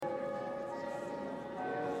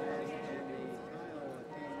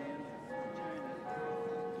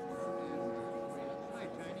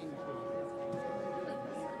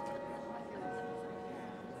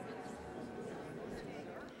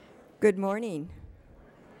Good morning.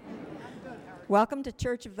 Welcome to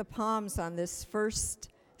Church of the Palms on this first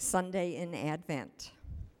Sunday in Advent.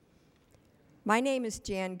 My name is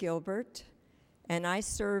Jan Gilbert, and I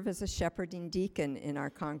serve as a shepherding deacon in our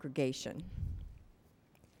congregation.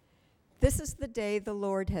 This is the day the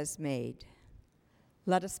Lord has made.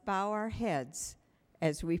 Let us bow our heads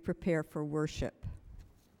as we prepare for worship.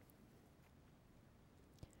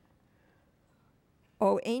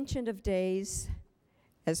 O Ancient of Days,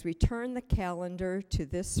 as we turn the calendar to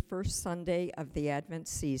this first Sunday of the Advent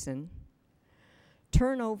season,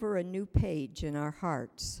 turn over a new page in our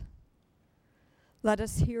hearts. Let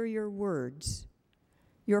us hear your words,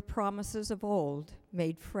 your promises of old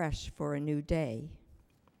made fresh for a new day.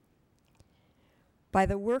 By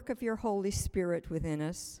the work of your Holy Spirit within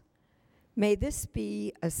us, may this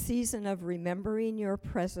be a season of remembering your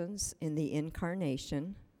presence in the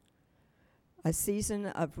Incarnation, a season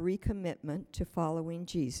of recommitment to following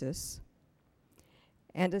Jesus,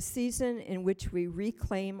 and a season in which we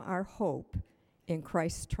reclaim our hope in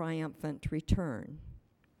Christ's triumphant return.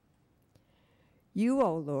 You,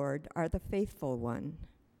 O Lord, are the faithful one,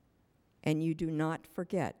 and you do not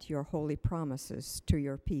forget your holy promises to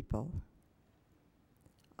your people.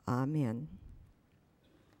 Amen.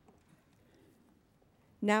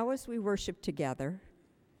 Now as we worship together,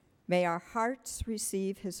 may our hearts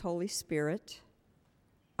receive his Holy Spirit,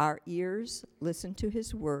 our ears listen to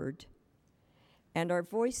his word, and our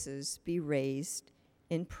voices be raised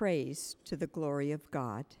in praise to the glory of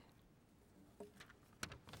God.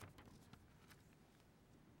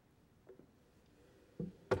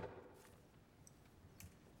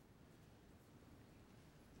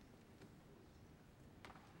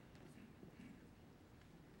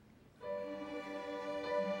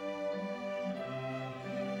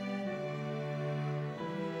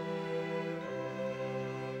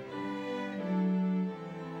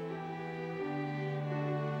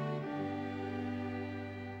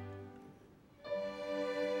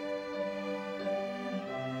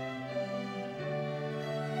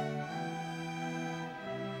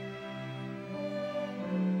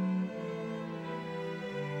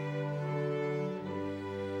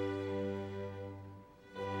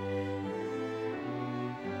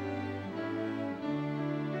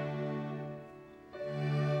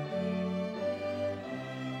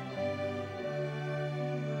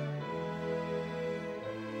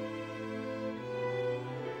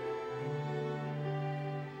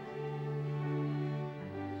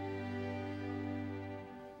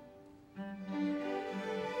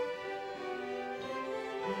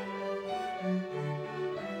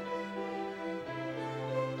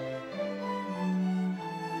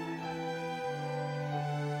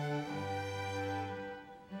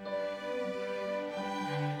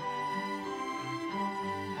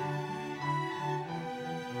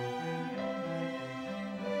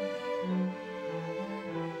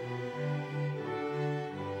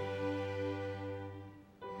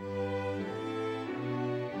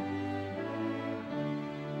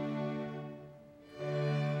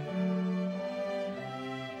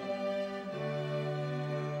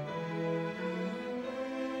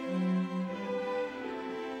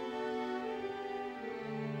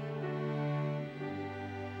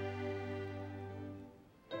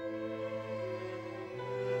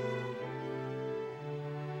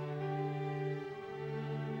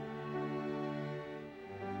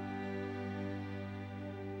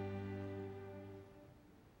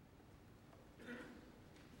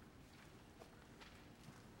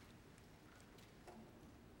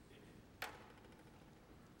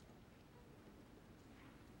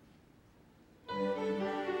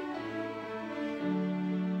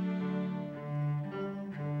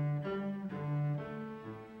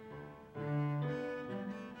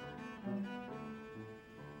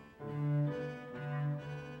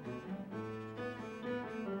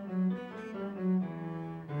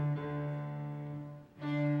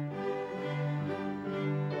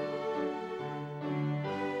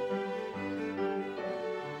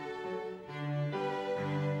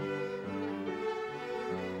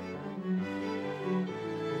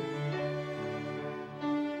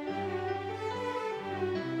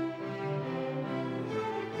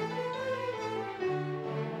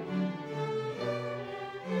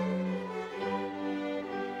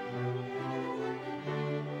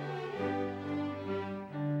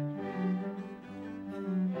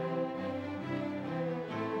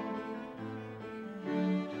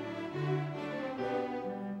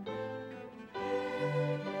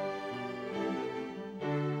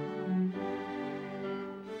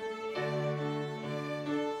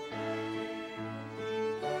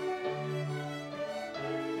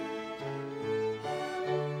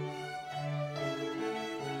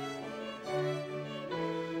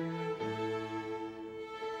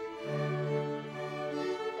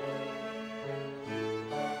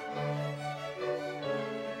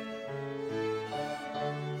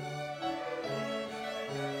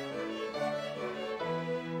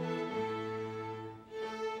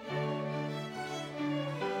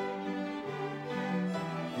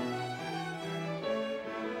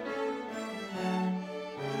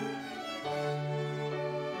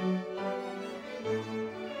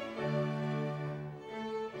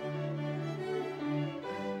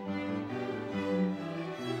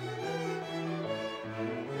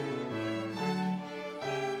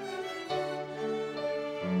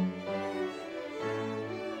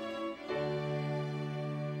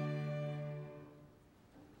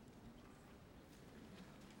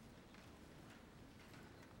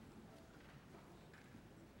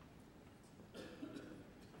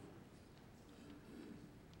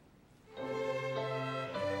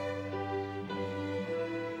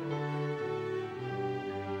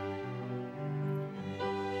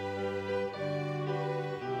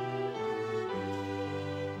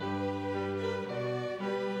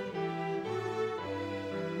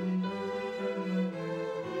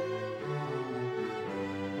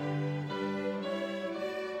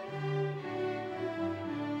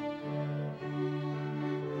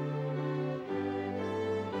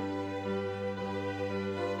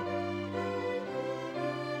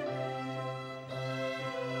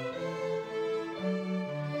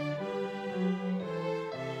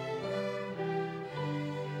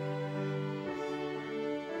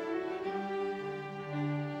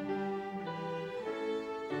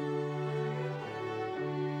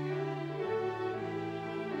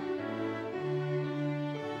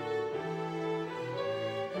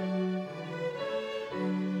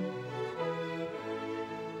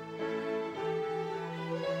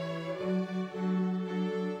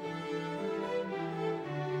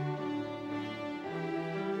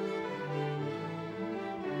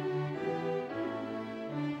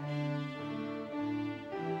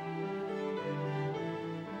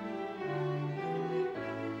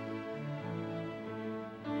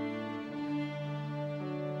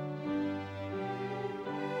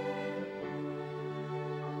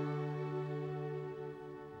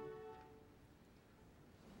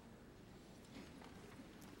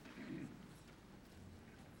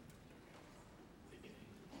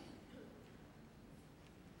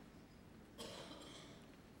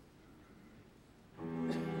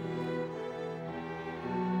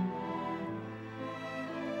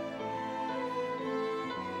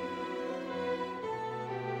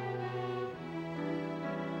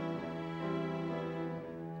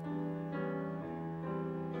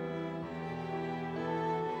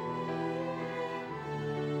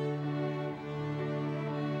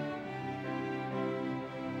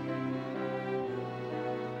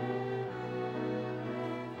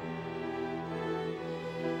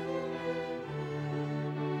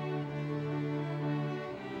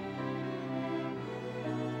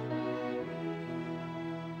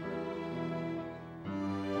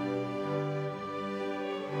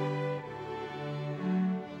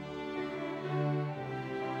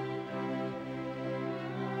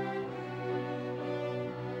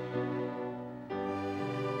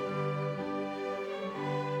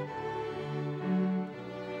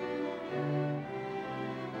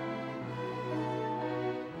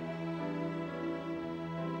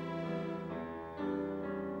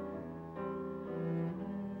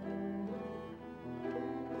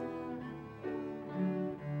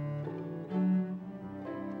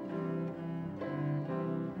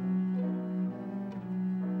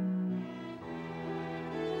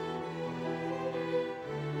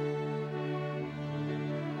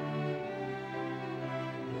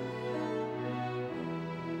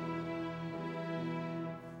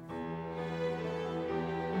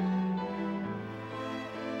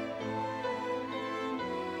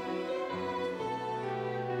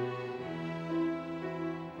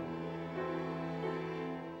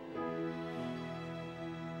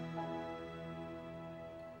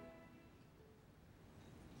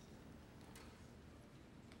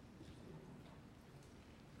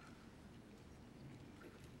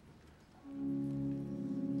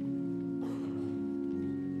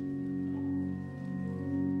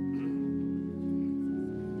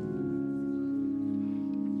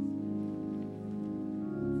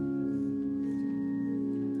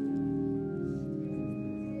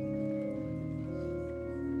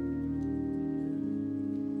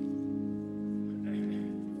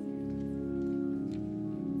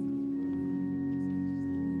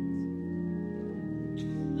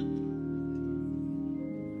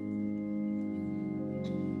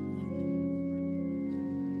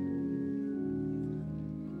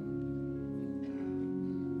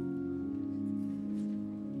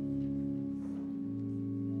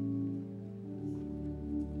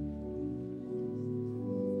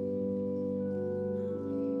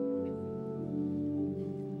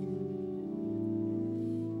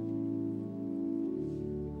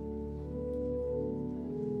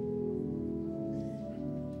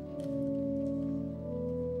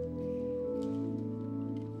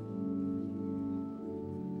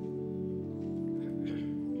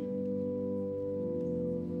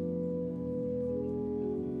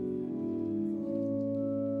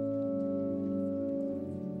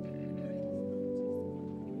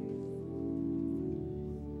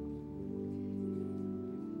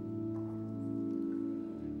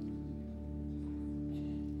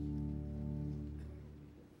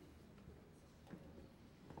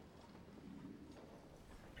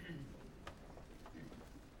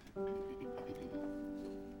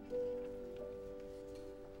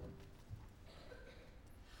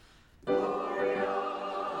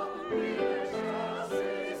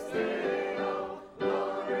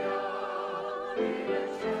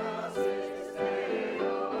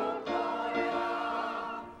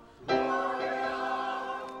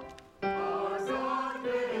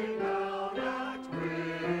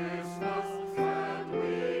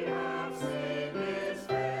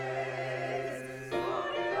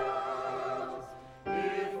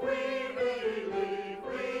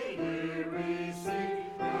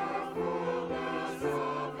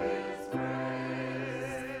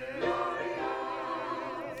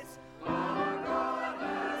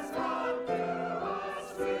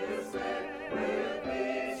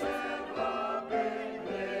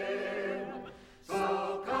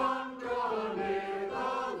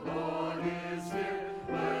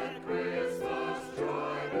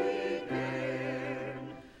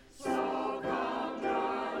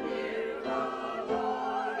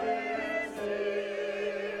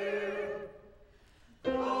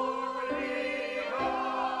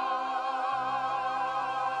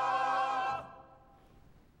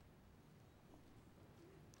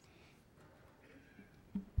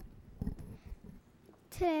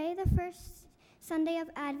 Today, the first Sunday of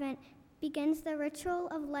Advent, begins the ritual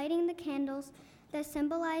of lighting the candles that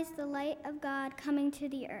symbolize the light of God coming to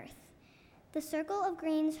the earth. The circle of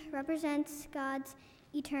greens represents God's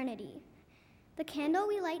eternity. The candle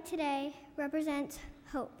we light today represents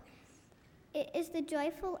hope. It is the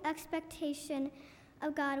joyful expectation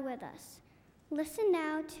of God with us. Listen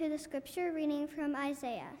now to the scripture reading from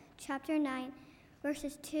Isaiah chapter 9,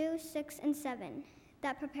 verses 2, 6, and 7,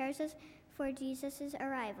 that prepares us for Jesus'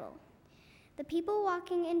 arrival. The people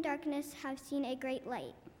walking in darkness have seen a great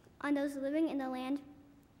light. On those living in the land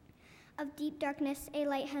of deep darkness, a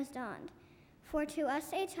light has dawned. For to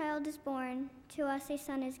us a child is born, to us a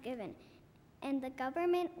son is given, and the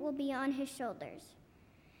government will be on his shoulders.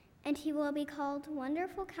 And he will be called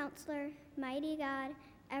Wonderful Counselor, Mighty God,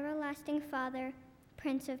 Everlasting Father,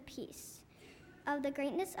 Prince of Peace. Of the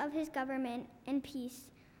greatness of his government and peace,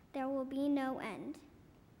 there will be no end.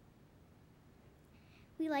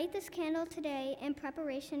 We light this candle today in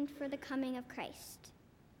preparation for the coming of Christ.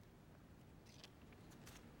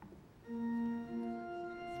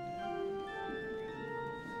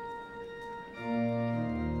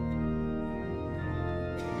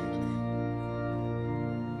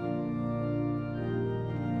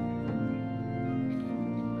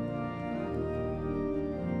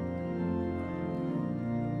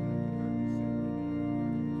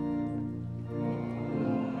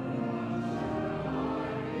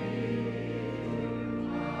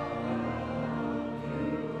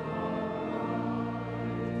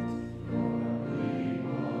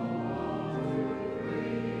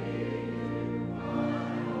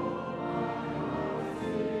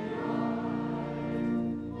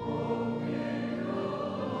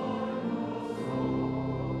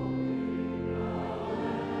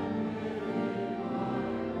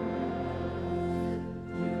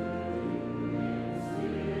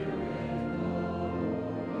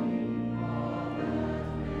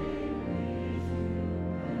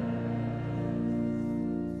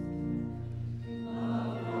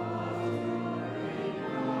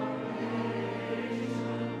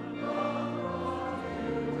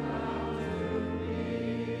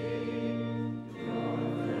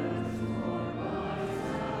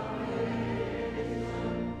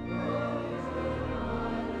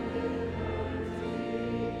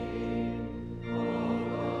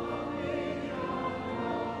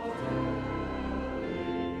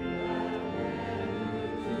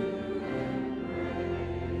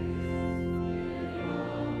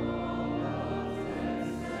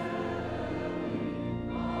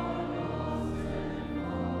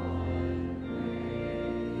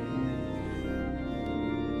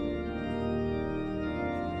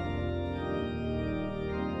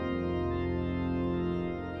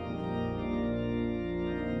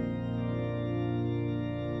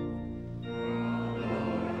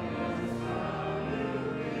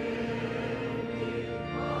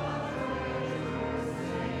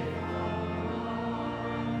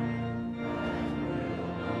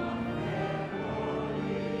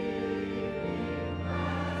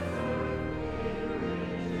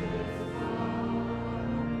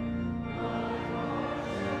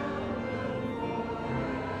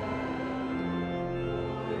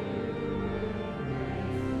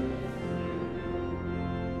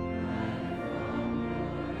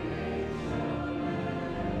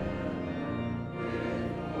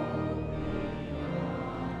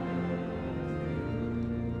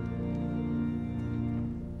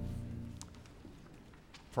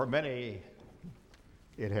 For many,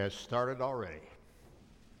 it has started already.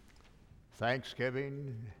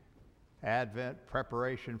 Thanksgiving, Advent,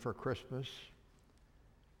 preparation for Christmas,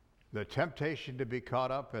 the temptation to be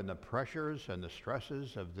caught up in the pressures and the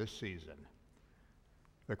stresses of this season.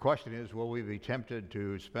 The question is, will we be tempted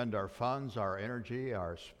to spend our funds, our energy,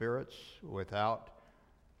 our spirits without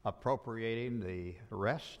appropriating the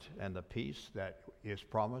rest and the peace that is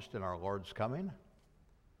promised in our Lord's coming?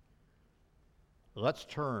 Let's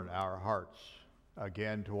turn our hearts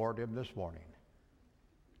again toward Him this morning,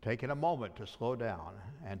 taking a moment to slow down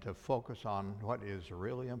and to focus on what is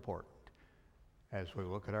really important as we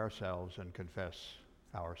look at ourselves and confess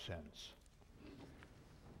our sins.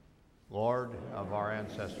 Lord of our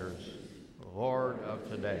ancestors, Lord of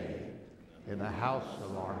today, in the house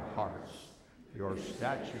of our hearts, your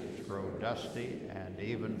statutes grow dusty and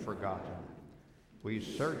even forgotten. We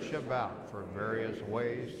search about for various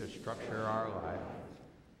ways to structure our life,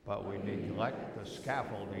 but we neglect the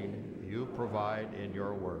scaffolding you provide in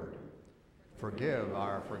your word. Forgive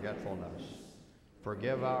our forgetfulness.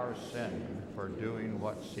 Forgive our sin for doing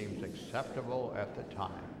what seems acceptable at the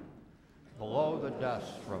time. Blow the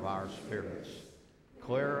dust from our spirits.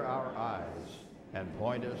 Clear our eyes and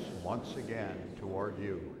point us once again toward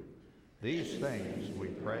you. These things we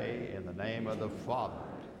pray in the name of the Father,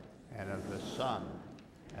 and of the Son,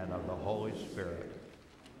 and of the Holy Spirit.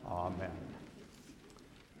 Amen.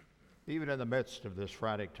 Even in the midst of this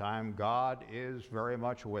frantic time, God is very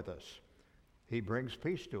much with us. He brings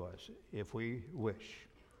peace to us if we wish.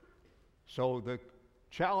 So the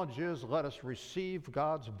challenge is, let us receive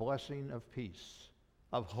God's blessing of peace,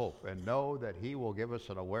 of hope, and know that He will give us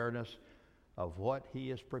an awareness of what He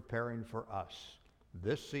is preparing for us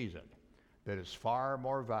this season that is far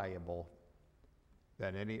more valuable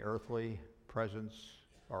than any earthly presence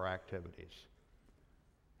or activities.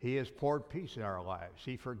 He has poured peace in our lives.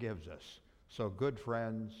 He forgives us. So good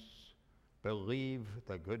friends, believe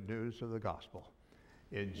the good news of the gospel.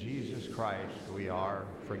 In Jesus Christ we are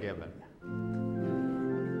forgiven.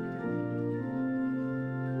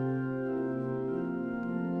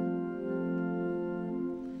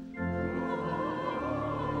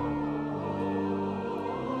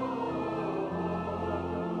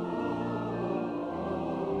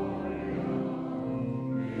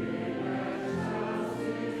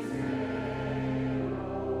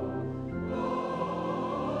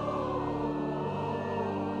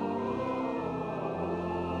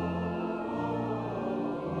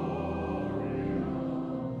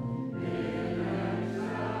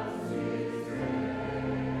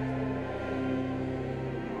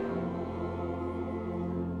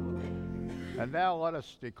 And now let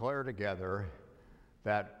us declare together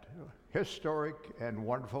that historic and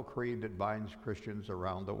wonderful creed that binds Christians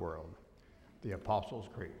around the world, the Apostles'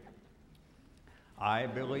 Creed. I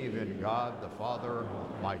believe in God the Father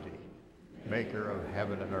Almighty, maker of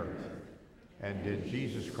heaven and earth, and in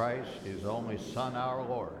Jesus Christ, his only Son, our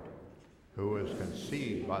Lord, who was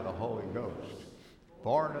conceived by the Holy Ghost,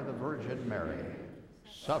 born of the Virgin Mary,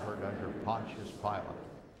 suffered under Pontius Pilate,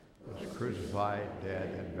 was crucified,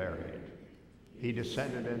 dead, and buried. He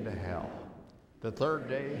descended into hell. The third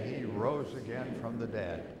day he rose again from the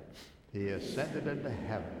dead. He ascended into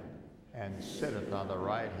heaven and sitteth on the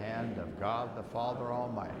right hand of God the Father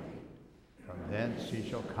Almighty. From thence he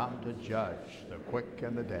shall come to judge the quick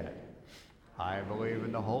and the dead. I believe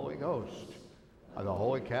in the Holy Ghost, of the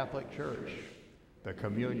Holy Catholic Church, the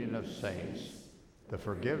communion of saints, the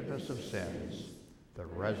forgiveness of sins, the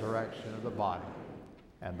resurrection of the body,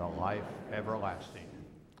 and the life everlasting.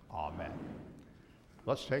 Amen.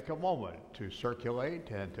 Let's take a moment to circulate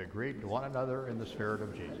and to greet one another in the Spirit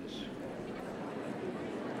of Jesus.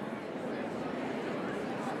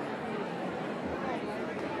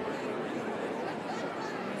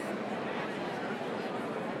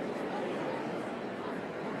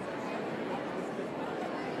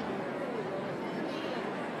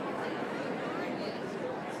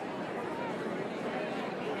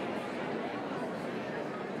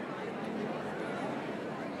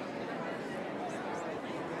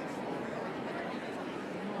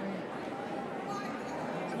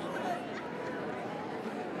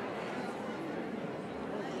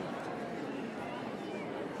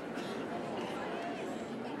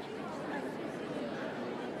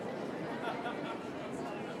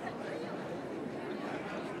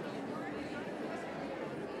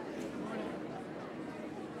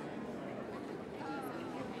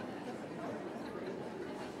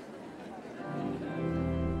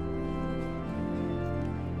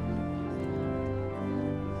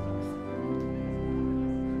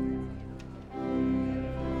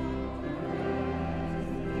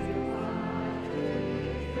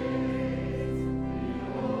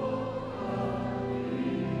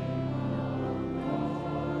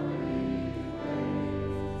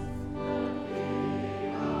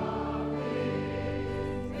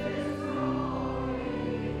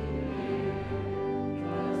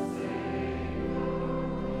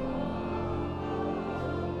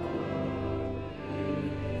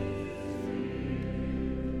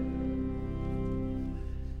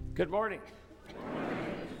 Good morning.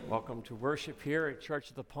 Welcome to worship here at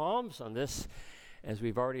Church of the Palms on this, as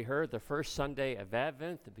we've already heard, the first Sunday of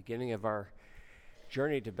Advent, the beginning of our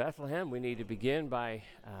journey to Bethlehem. We need to begin by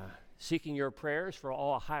seeking your prayers for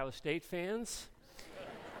all Ohio State fans,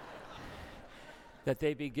 that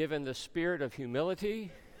they be given the spirit of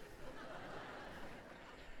humility.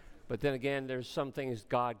 But then again, there's some things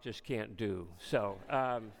God just can't do. So,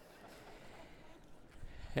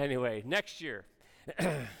 anyway, next year.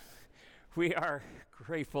 We are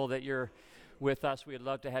grateful that you're with us. We'd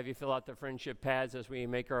love to have you fill out the friendship pads as we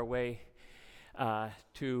make our way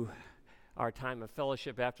to our time of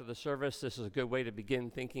fellowship after the service. This is a good way to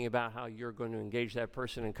begin thinking about how you're going to engage that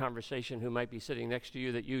person in conversation who might be sitting next to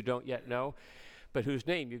you that you don't yet know, but whose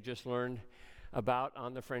name you've just learned about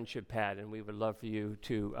on the friendship pad. And we would love for you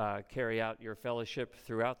to carry out your fellowship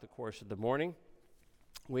throughout the course of the morning.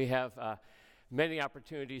 We have many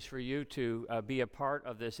opportunities for you to be a part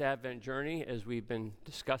of this Advent journey as we've been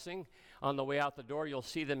discussing. On the way out the door, you'll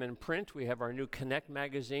see them in print. We have our new Connect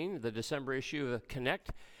magazine, the December issue of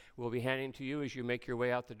Connect. We'll be handing to you as you make your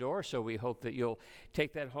way out the door, so we hope that you'll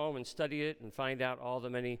take that home and study it and find out all the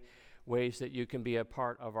many ways that you can be a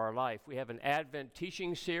part of our life. We have an Advent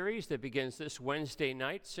teaching series that begins this Wednesday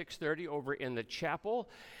night, 6:30, over in the chapel.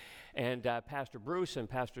 And Pastor Bruce and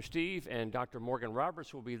Pastor Steve and Dr. Morgan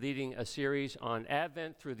Roberts will be leading a series on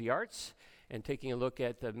Advent through the arts and taking a look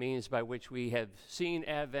at the means by which we have seen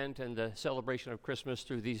Advent and the celebration of Christmas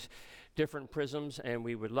through these different prisms. And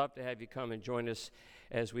we would love to have you come and join us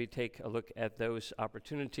as we take a look at those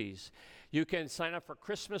opportunities. You can sign up for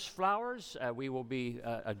Christmas flowers. We will be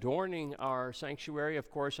adorning our sanctuary,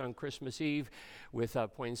 of course, on Christmas Eve with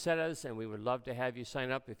poinsettias, and we would love to have you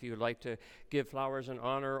sign up if you would like to give flowers in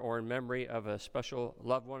honor or in memory of a special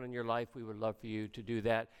loved one in your life. We would love for you to do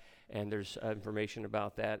that, and there's information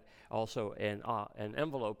about that also, an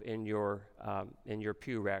envelope in your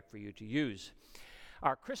pew rack for you to use.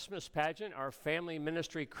 Our Christmas pageant, our family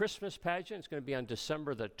ministry Christmas pageant, is going to be on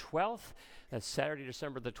December the 12th. That's Saturday,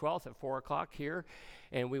 December the 12th at 4 o'clock here.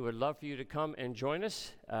 And we would love for you to come and join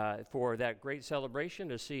us for that great celebration,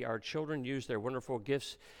 to see our children use their wonderful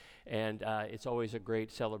gifts. And it's always a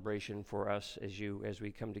great celebration for us as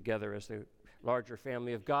we come together as the larger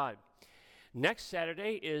family of God. Next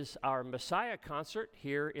Saturday is our Messiah concert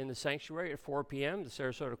here in the sanctuary at 4 p.m. The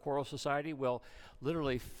Sarasota Choral Society will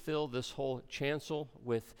literally fill this whole chancel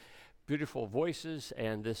with beautiful voices,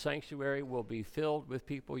 and the sanctuary will be filled with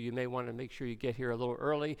people. You may want to make sure you get here a little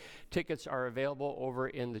early. Tickets are available over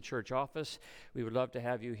in the church office. We would love to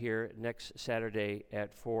have you here next Saturday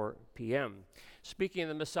at 4 p.m. Speaking of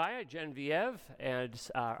the Messiah, Genevieve and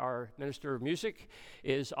our minister of music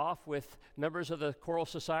is off with members of the Choral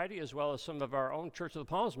Society as well as some of our own Church of the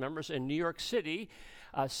Palms members in New York City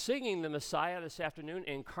singing the Messiah this afternoon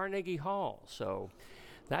in Carnegie Hall. So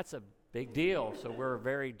that's a big deal. So we're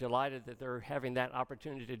very delighted that they're having that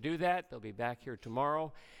opportunity to do that. They'll be back here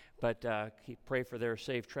tomorrow, but pray for their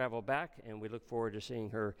safe travel back, and we look forward to seeing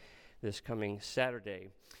her this coming Saturday.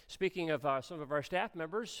 Speaking of some of our staff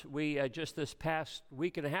members, we just this past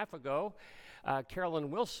week and a half ago, Carolyn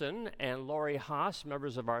Wilson and Lori Haas,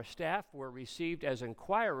 members of our staff, were received as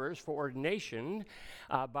inquirers for ordination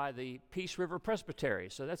by the Peace River Presbytery.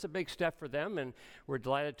 So that's a big step for them, and we're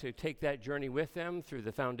delighted to take that journey with them through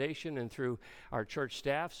the foundation and through our church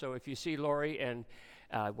staff. So if you see Lori and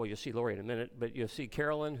you'll see Lori in a minute, but you'll see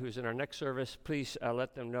Carolyn, who's in our next service, please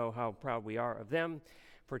let them know how proud we are of them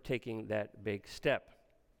for taking that big step.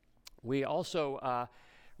 We also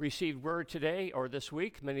received word today or this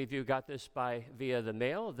week, many of you got this via the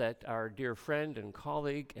mail, that our dear friend and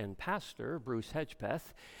colleague and pastor, Bruce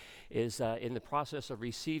Hedgepeth, is in the process of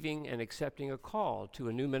receiving and accepting a call to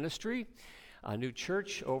a new ministry, a new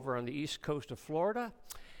church over on the east coast of Florida.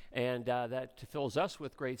 And that fills us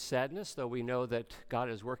with great sadness, though we know that God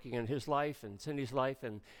is working in his life and Cindy's life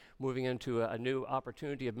and moving into a new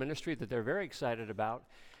opportunity of ministry that they're very excited about.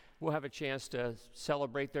 We'll have a chance to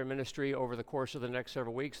celebrate their ministry over the course of the next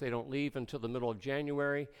several weeks. They don't leave until the middle of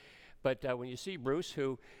January. But when you see Bruce,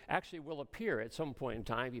 who actually will appear at some point in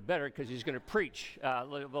time, you better, because he's going to preach a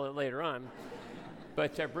little later on.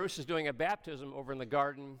 But Bruce is doing a baptism over in the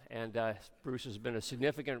garden, and Bruce has been a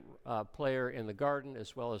significant player in the garden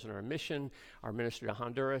as well as in our mission, our ministry to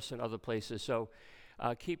Honduras and other places. So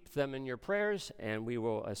keep them in your prayers, and we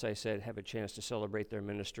will, as I said, have a chance to celebrate their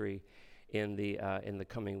ministry in the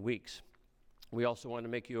coming weeks. We also want to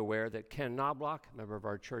make you aware that Ken Knobloch, a member of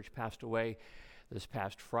our church, passed away this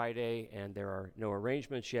past Friday, and there are no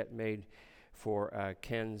arrangements yet made for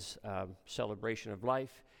Ken's celebration of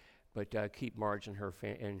life. but keep Marge and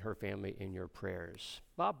her family in your prayers.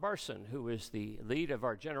 Bob Barson, who is the lead of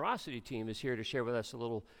our generosity team, is here to share with us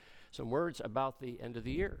some words about the end of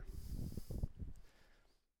the year.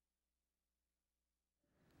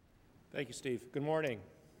 Thank you, Steve. Good morning.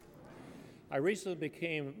 I recently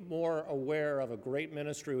became more aware of a great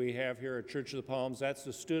ministry we have here at Church of the Palms. That's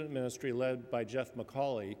the student ministry led by Jeff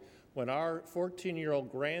McCauley. When our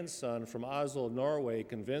 14-year-old grandson from Oslo, Norway,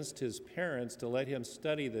 convinced his parents to let him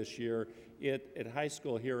study this year at high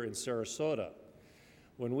school here in Sarasota.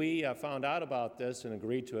 When we found out about this and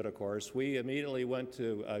agreed to it, of course, we immediately went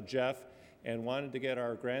to Jeff and wanted to get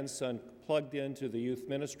our grandson plugged into the youth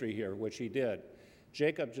ministry here, which he did.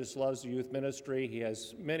 Jacob just loves the youth ministry. He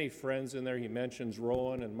has many friends in there. He mentions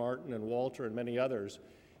Rowan and Martin and Walter and many others.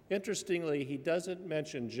 Interestingly, he doesn't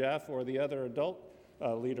mention Jeff or the other adult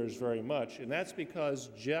leaders very much, and that's because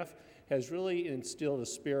Jeff has really instilled a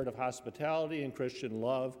spirit of hospitality and Christian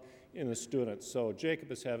love in the students. So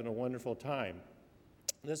Jacob is having a wonderful time.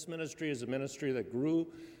 This ministry is a ministry that grew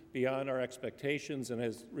beyond our expectations and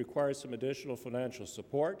has required some additional financial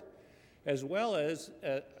support, as well as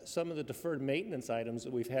some of the deferred maintenance items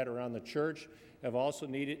that we've had around the church have also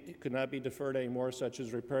could not be deferred anymore, such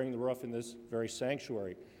as repairing the roof in this very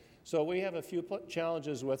sanctuary. So we have a few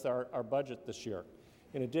challenges with our budget this year.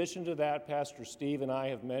 In addition to that, Pastor Steve and I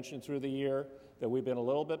have mentioned through the year that we've been a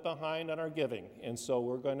little bit behind on our giving, and so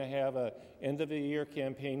we're going to have an end-of-the-year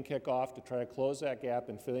campaign kickoff to try to close that gap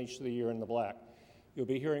and finish the year in the black. You'll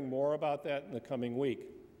be hearing more about that in the coming week.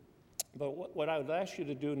 But what I would ask you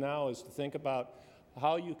to do now is to think about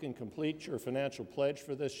how you can complete your financial pledge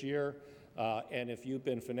for this year, and if you've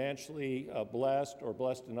been financially blessed or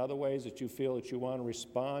blessed in other ways that you feel that you want to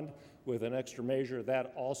respond with an extra measure,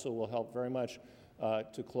 that also will help very much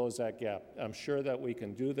to close that gap. I'm sure that we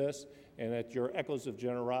can do this, and that your echoes of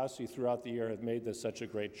generosity throughout the year have made this such a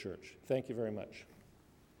great church. Thank you very much.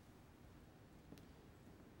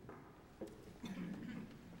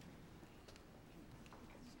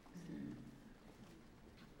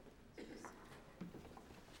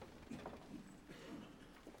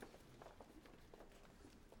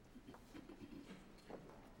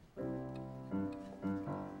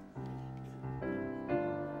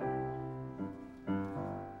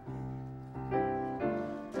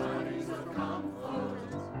 Tidings of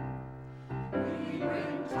comfort, we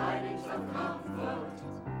bring tidings of comfort.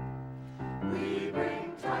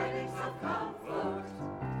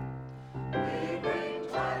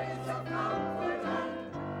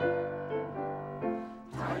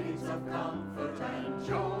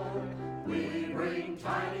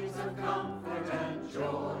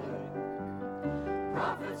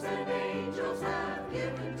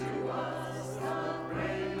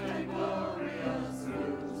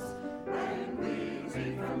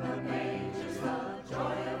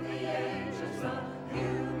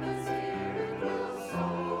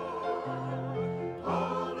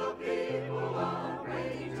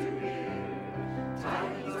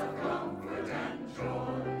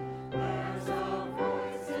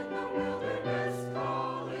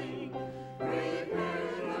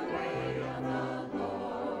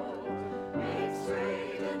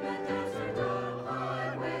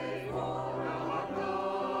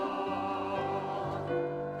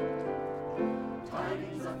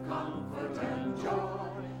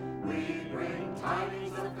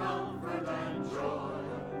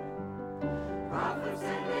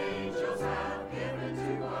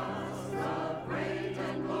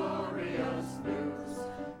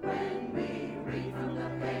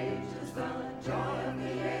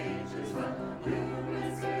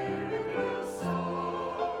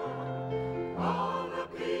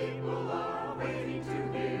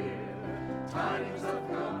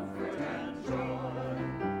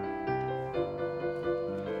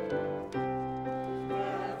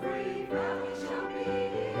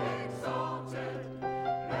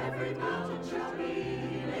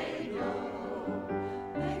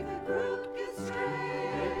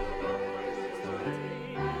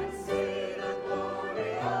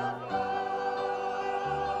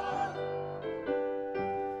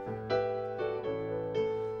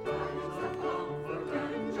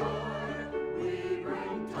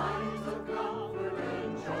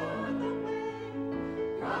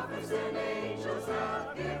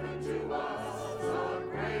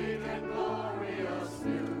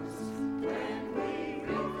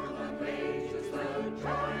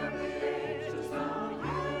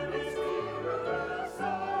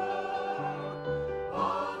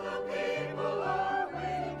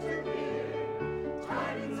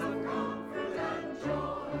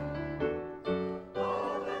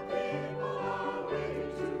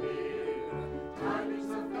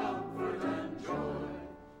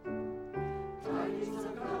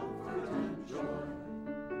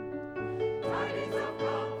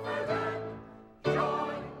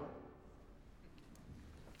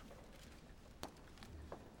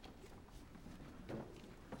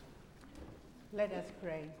 Let us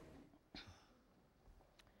pray.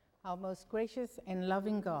 Our most gracious and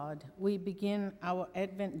loving God, we begin our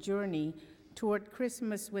Advent journey toward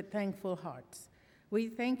Christmas with thankful hearts. We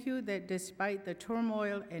thank you that despite the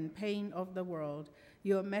turmoil and pain of the world,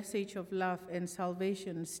 your message of love and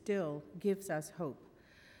salvation still gives us hope.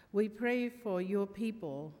 We pray for your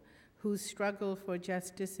people who struggle for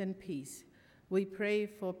justice and peace. We pray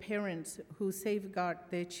for parents who safeguard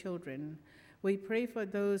their children. We pray for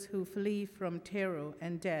those who flee from terror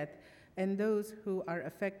and death and those who are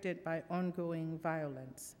affected by ongoing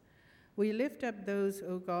violence. We lift up those,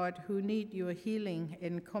 O God, who need your healing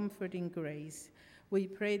and comforting grace. We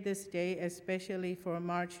pray this day especially for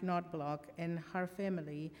Marge Notblock and her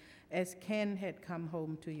family as Ken had come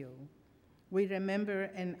home to you. We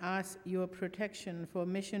remember and ask your protection for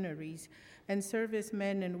missionaries and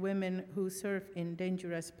servicemen and women who serve in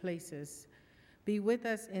dangerous places. Be with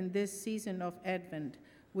us in this season of Advent.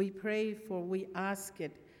 We pray, for we ask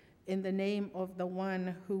it in the name of the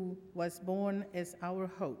one who was born as our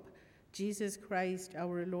hope, Jesus Christ,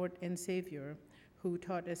 our Lord and Savior, who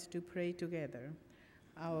taught us to pray together.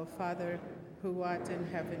 Our Father, who art in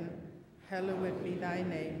heaven, hallowed be thy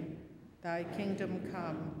name. Thy kingdom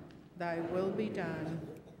come, thy will be done,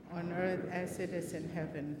 on earth as it is in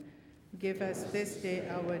heaven. Give us this day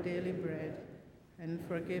our daily bread, and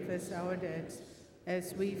forgive us our debts,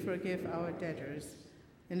 as we forgive our debtors.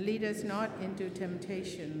 And lead us not into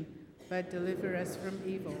temptation, but deliver us from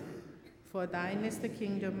evil. For thine is the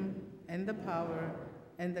kingdom, and the power,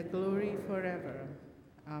 and the glory forever.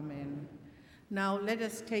 Amen. Now let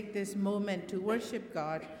us take this moment to worship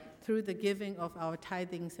God through the giving of our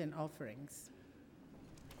tithings and offerings.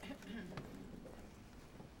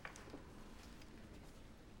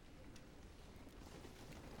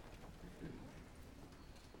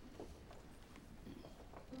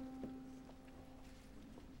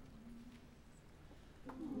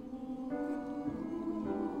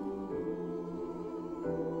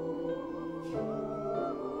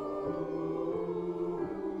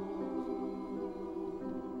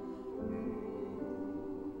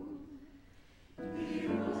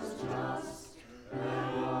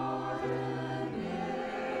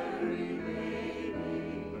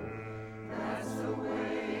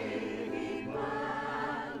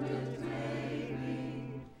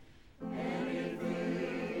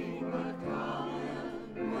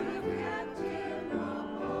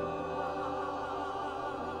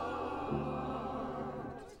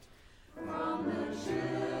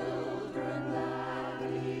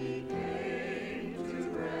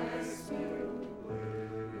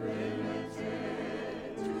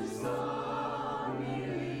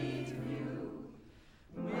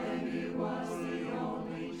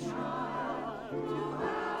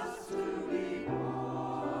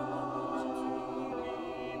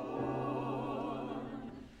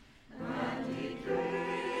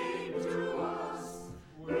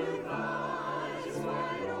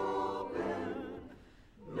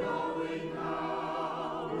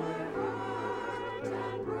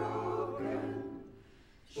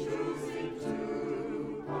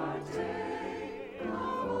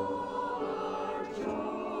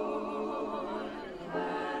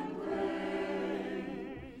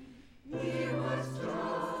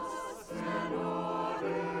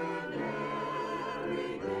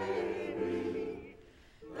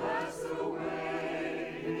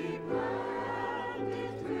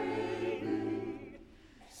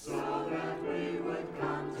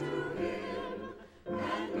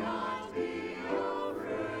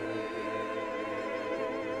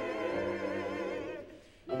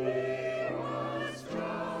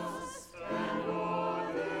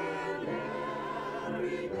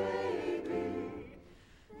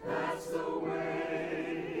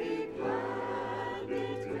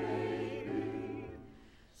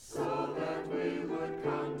 So that we would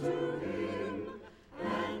come to him.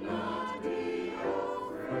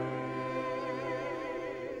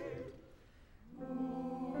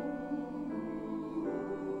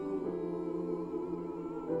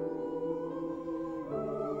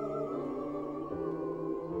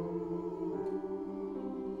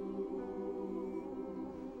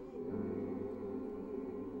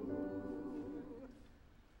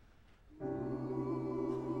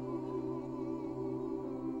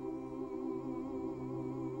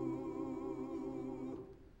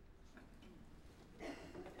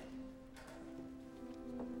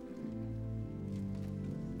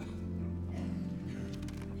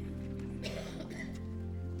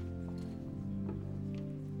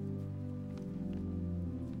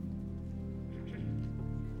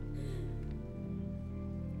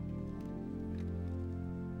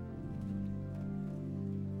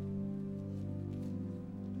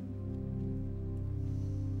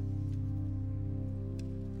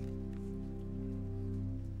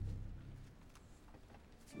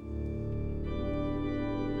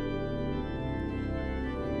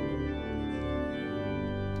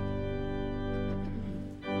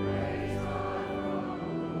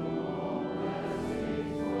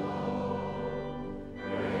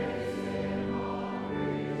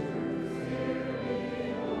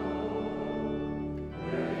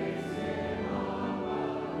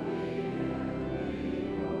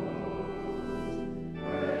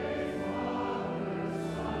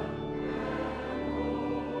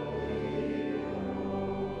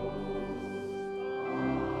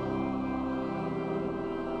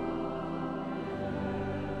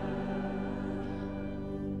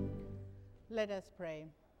 Let us pray.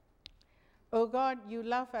 O God, you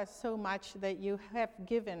love us so much that you have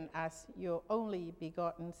given us your only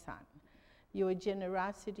begotten Son. Your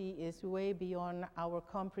generosity is way beyond our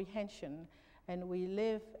comprehension, and we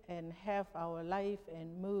live and have our life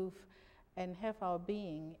and move and have our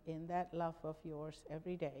being in that love of yours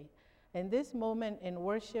every day. In this moment in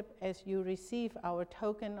worship, as you receive our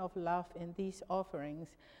token of love in these offerings,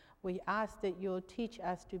 we ask that you'll teach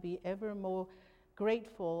us to be ever more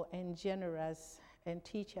grateful and generous, and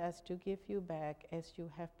teach us to give you back as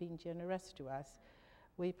you have been generous to us.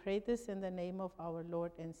 We pray this in the name of our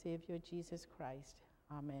Lord and Savior Jesus Christ.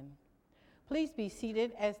 Amen. Please be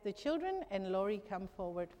seated as the children and Lori come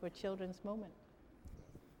forward for Children's Moment.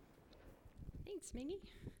 Thanks, Mingy.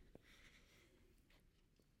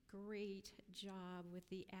 Great job with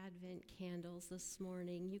the Advent candles this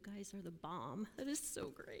morning. You guys are the bomb. That is so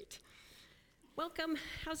great. Welcome.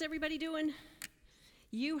 How's everybody doing?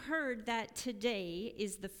 You heard that today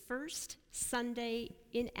is the first Sunday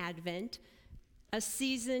in Advent, a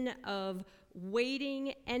season of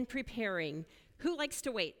waiting and preparing. Who likes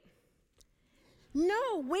to wait?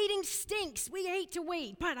 No, waiting stinks. We hate to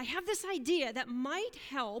wait. But I have this idea that might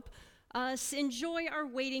help us enjoy our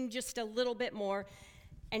waiting just a little bit more.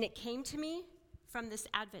 And it came to me from this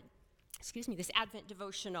Advent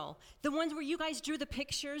devotional. The ones where you guys drew the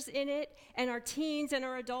pictures in it, and our teens and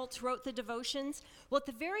our adults wrote the devotions. Well, at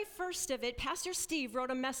the very first of it, Pastor Steve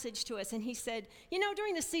wrote a message to us, and he said,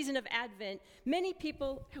 during the season of Advent, many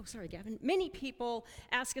people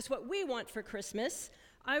ask us what we want for Christmas.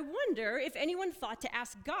 I wonder if anyone thought to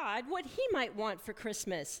ask God what he might want for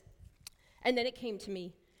Christmas. And then it came to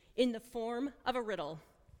me in the form of a riddle.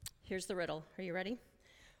 Here's the riddle. Are you ready?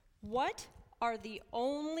 What are the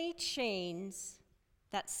only chains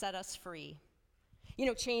that set us free?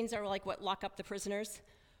 Chains are like what lock up the prisoners.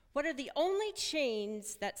 What are the only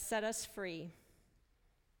chains that set us free?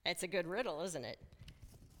 It's a good riddle, isn't it?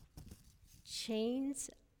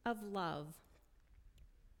 Chains of love.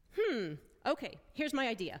 Okay, here's my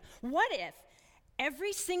idea. What if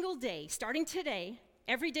every single day, starting today,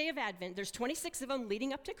 every day of Advent, there's 26 of them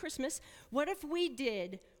leading up to Christmas, what if we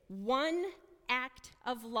did one act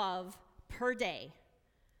of love per day?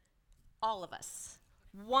 All of us.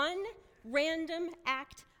 One random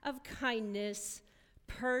act of kindness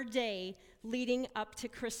per day leading up to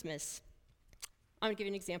Christmas. I'm going to give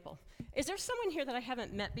you an example. Is there someone here that I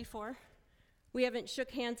haven't met before? We haven't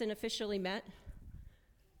shook hands and officially met?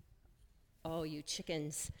 Oh, you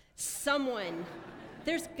chickens. Someone.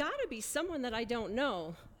 There's got to be someone that I don't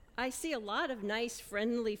know. I see a lot of nice,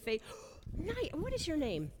 friendly faces. What is your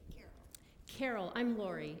name? Carol, I'm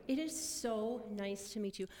Lori. It is so nice to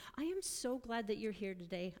meet you. I am so glad that you're here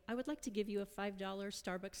today. I would like to give you a $5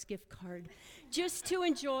 Starbucks gift card just to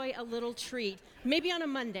enjoy a little treat, maybe on a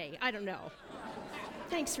Monday. I don't know.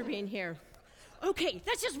 Thanks for being here. Okay,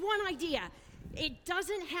 that's just one idea. It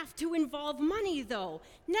doesn't have to involve money, though.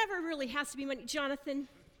 Never really has to be money. Jonathan,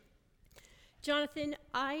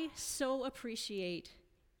 I so appreciate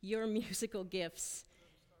your musical gifts.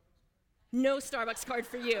 No Starbucks card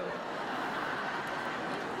for you.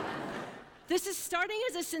 This is starting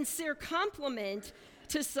as a sincere compliment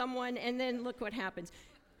to someone, and then look what happens.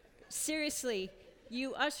 Seriously,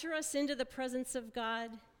 you usher us into the presence of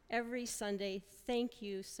God every Sunday. Thank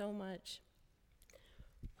you so much.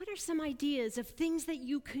 What are some ideas of things that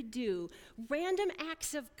you could do? Random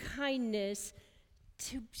acts of kindness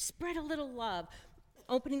to spread a little love.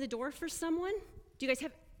 Opening the door for someone? Do you guys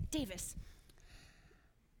have... Davis.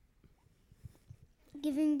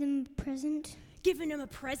 Giving them a present. Giving them a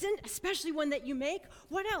present, especially one that you make.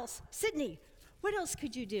 What else? Sydney, what else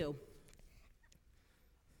could you do?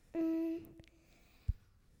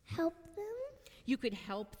 Help them. You could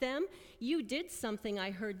help them. You did something I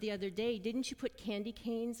heard the other day. Didn't you put candy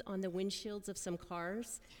canes on the windshields of some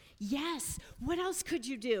cars? Yes. What else could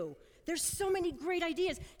you do? There's so many great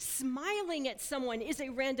ideas. Smiling at someone is a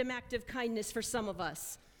random act of kindness for some of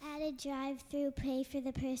us. At a drive-thru, pay for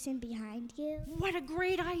the person behind you. What a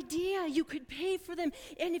great idea. You could pay for them.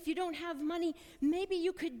 And if you don't have money, maybe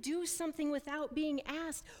you could do something without being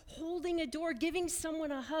asked. Holding a door, giving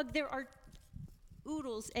someone a hug. There are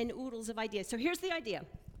oodles and oodles of ideas. So here's the idea.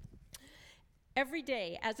 Every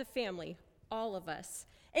day, as a family, all of us,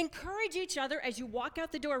 encourage each other as you walk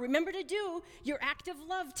out the door. Remember to do your act of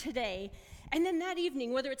love today. And then that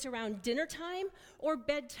evening, whether it's around dinner time or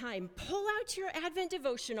bedtime, pull out your Advent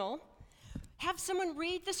devotional, have someone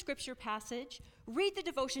read the scripture passage, read the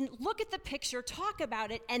devotion, look at the picture, talk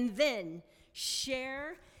about it, and then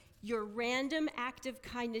share your random act of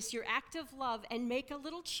kindness, your act of love, and make a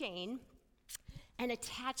little chain and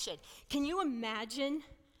attach it. Can you imagine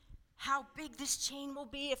how big this chain will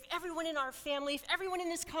be if everyone in our family, if everyone in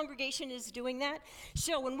this congregation is doing that.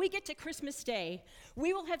 So when we get to Christmas Day,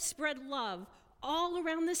 we will have spread love all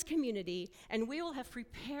around this community, and we will have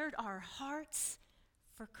prepared our hearts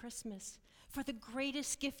for Christmas, for the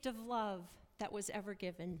greatest gift of love that was ever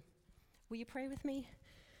given. Will you pray with me?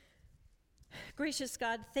 Gracious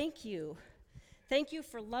God, thank you. Thank you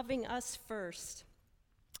for loving us first.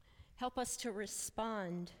 Help us to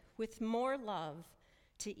respond with more love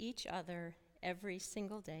to each other every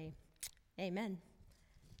single day. Amen.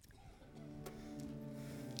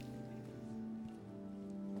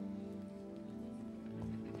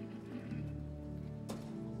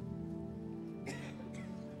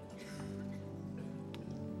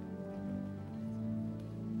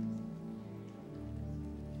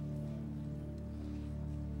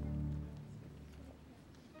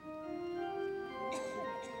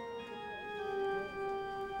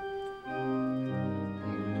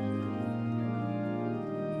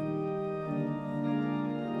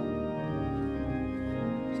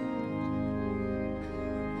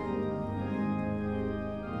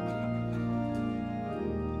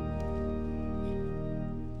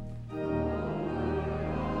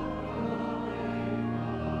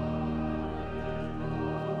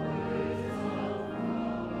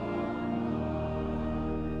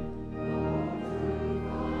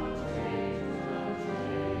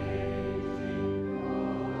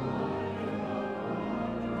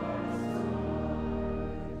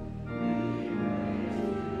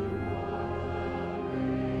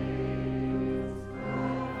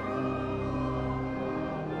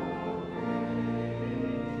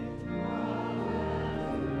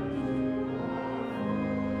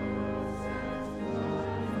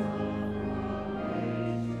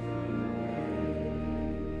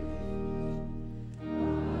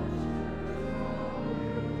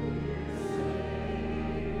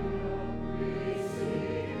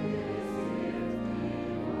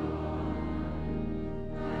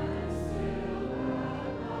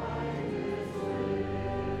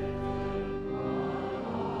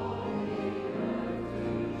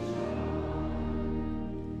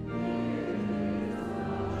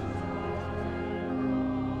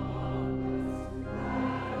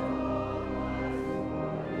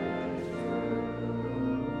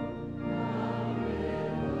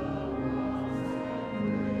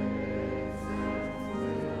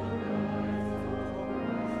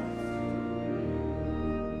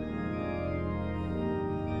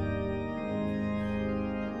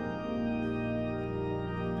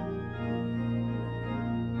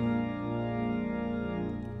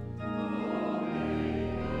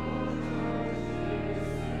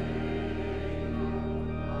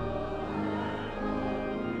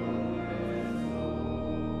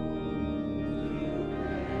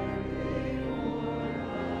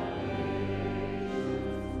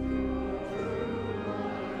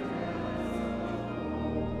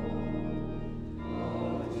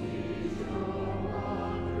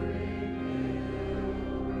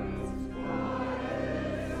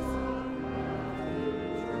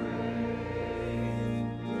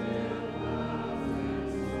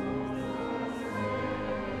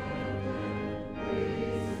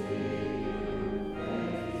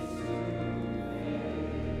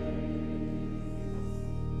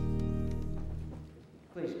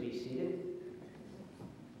 Please be seated.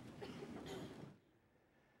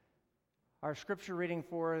 Our scripture reading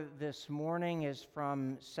for this morning is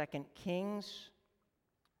from 2 Kings,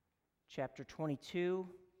 chapter 22,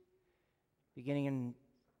 beginning in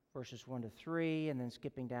verses 1 to 3, and then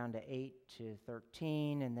skipping down to 8 to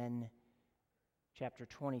 13, and then chapter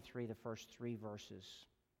 23, the first 3 verses.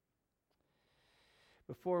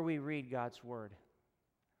 Before we read God's word,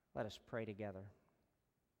 let us pray together.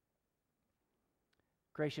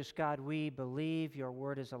 Gracious God, we believe your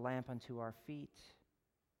word is a lamp unto our feet.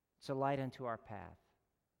 It's a light unto our path.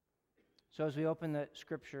 So as we open the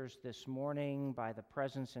scriptures this morning, by the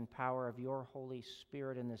presence and power of your Holy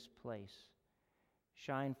Spirit in this place,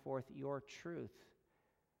 shine forth your truth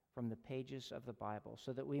from the pages of the Bible,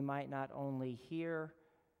 so that we might not only hear,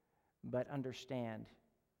 but understand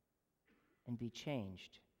and be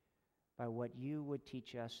changed by what you would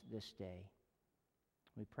teach us this day.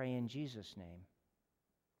 We pray in Jesus' name.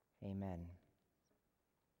 Amen.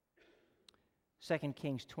 2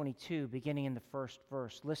 Kings 22, beginning in the first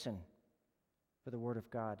verse. Listen for the word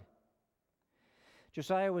of God.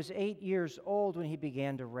 Josiah was 8 years old when he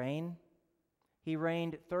began to reign. He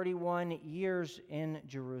reigned 31 years in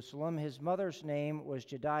Jerusalem. His mother's name was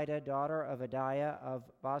Jedidah, daughter of Adiah of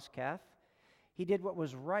Bozkath. He did what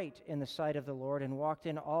was right in the sight of the Lord and walked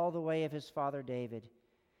in all the way of his father David.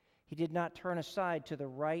 He did not turn aside to the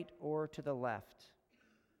right or to the left.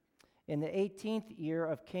 In the 18th year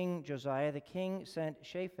of King Josiah, the king sent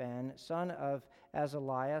Shaphan, son of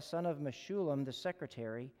Azaliah, son of Meshullam, the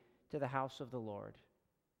secretary, to the house of the Lord.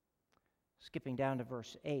 Skipping down to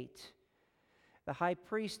verse 8. The high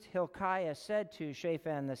priest Hilkiah said to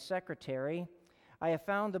Shaphan the secretary, I have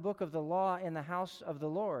found the book of the law in the house of the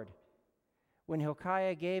Lord. When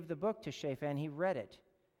Hilkiah gave the book to Shaphan, he read it.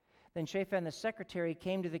 Then Shaphan the secretary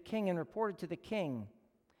came to the king and reported to the king,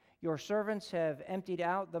 Your servants have emptied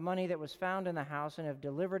out the money that was found in the house and have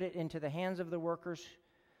delivered it into the hands of the workers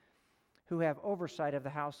who have oversight of the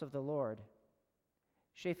house of the Lord.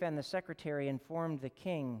 Shaphan the secretary informed the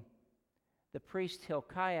king, The priest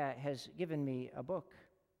Hilkiah has given me a book.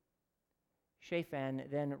 Shaphan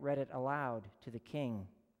then read it aloud to the king.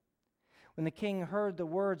 When the king heard the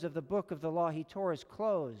words of the book of the law, he tore his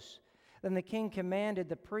clothes. Then the king commanded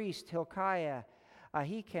the priest Hilkiah,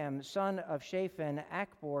 Ahikam, son of Shaphan,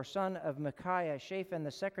 Akbor, son of Micaiah, Shaphan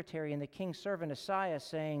the secretary, and the king's servant Asaiah,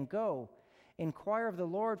 saying, Go, inquire of the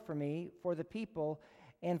Lord for me, for the people,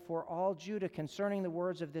 and for all Judah concerning the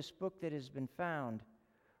words of this book that has been found.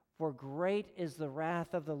 For great is the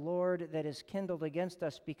wrath of the Lord that is kindled against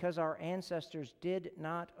us, because our ancestors did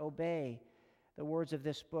not obey the words of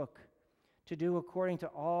this book, to do according to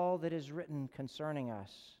all that is written concerning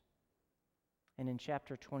us. And in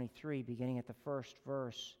chapter 23, beginning at the first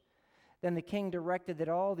verse, Then the king directed that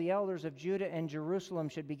all the elders of Judah and Jerusalem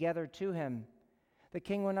should be gathered to him. The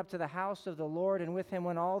king went up to the house of the Lord, and with him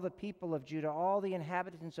went all the people of Judah, all the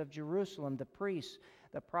inhabitants of Jerusalem, the priests,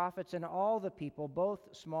 the prophets, and all the people,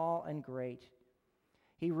 both small and great.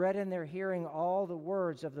 He read in their hearing all the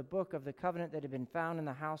words of the book of the covenant that had been found in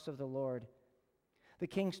the house of the Lord. The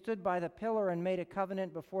king stood by the pillar and made a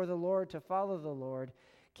covenant before the Lord to follow the Lord,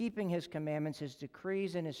 keeping his commandments, his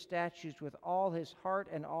decrees, and his statutes with all his heart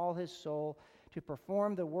and all his soul, to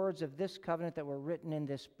perform the words of this covenant that were written in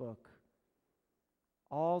this book.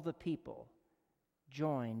 All the people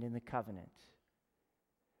joined in the covenant.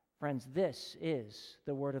 Friends, this is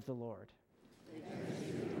the word of the Lord.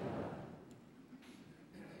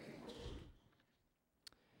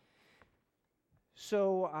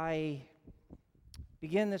 So I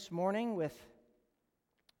begin this morning with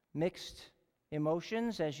mixed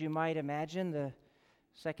emotions, as you might imagine. The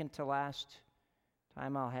second to last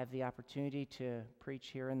time I'll have the opportunity to preach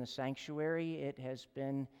here in the sanctuary. It has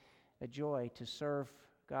been a joy to serve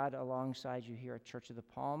God alongside you here at Church of the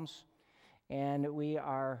Palms. And we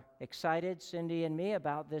are excited, Cindy and me,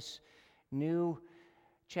 about this new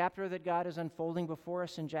chapter that God is unfolding before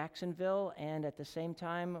us in Jacksonville. And at the same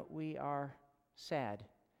time, we are sad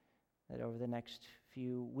that over the next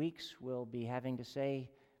few weeks we'll be having to say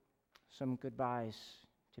some goodbyes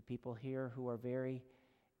to people here who are very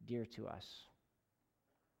dear to us.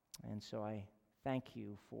 And so I thank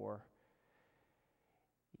you for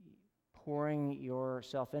pouring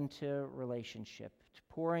yourself into relationship,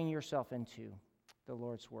 pouring yourself into the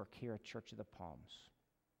Lord's work here at Church of the Palms.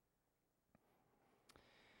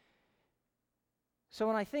 So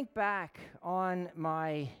when I think back on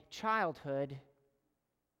my childhood,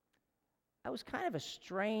 I was kind of a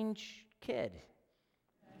strange kid.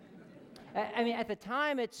 I mean, at the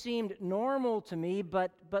time it seemed normal to me,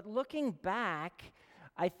 but looking back,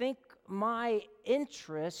 I think my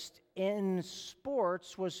interest in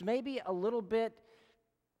sports was maybe a little bit,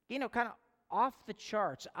 kind of off the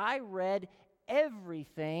charts. I read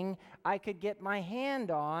everything I could get my hands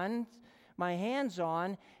on,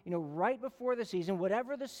 right before the season,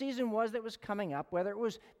 whatever the season was that was coming up, whether it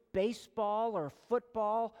was baseball or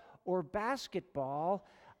football or basketball.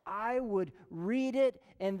 I would read it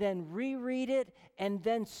and then reread it and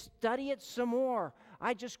then study it some more.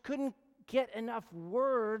 I just couldn't get enough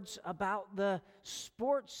words about the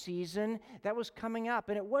sports season that was coming up.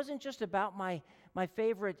 And it wasn't just about my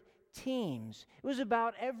favorite teams. It was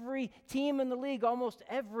about every team in the league, almost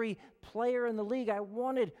every player in the league. I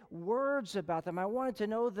wanted words about them. I wanted to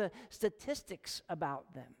know the statistics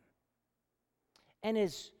about them. And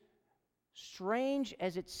as strange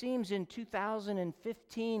as it seems in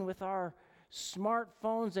 2015 with our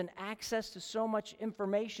smartphones and access to so much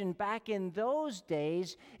information, back in those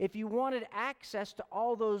days, if you wanted access to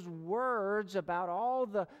all those words about all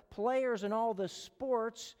the players and all the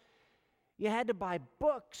sports, you had to buy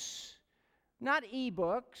books, not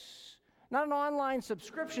e-books, not an online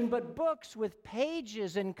subscription, but books with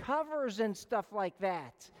pages and covers and stuff like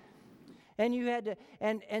that. And you had to,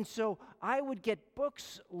 and so I would get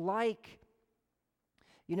books like,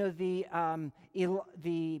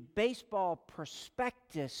 the baseball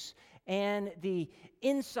prospectus and the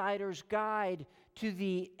insider's guide to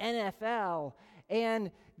the NFL and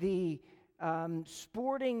the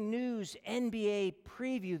Sporting News NBA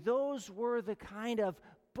preview. Those were the kind of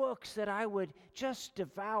books that I would just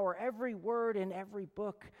devour, every word in every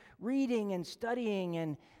book, reading and studying.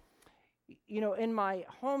 And, in my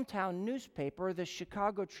hometown newspaper, the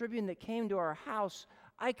Chicago Tribune that came to our house,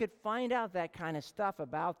 I could find out that kind of stuff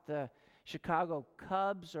about the Chicago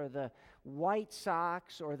Cubs or the White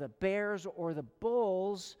Sox or the Bears or the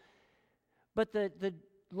Bulls, but the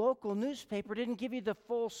local newspaper didn't give you the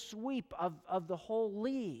full sweep of the whole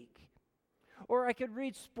league. Or I could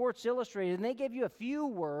read Sports Illustrated, and they gave you a few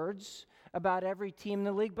words about every team in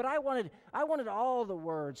the league, but I wanted all the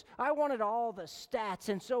words. I wanted all the stats,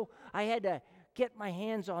 and so I had to get my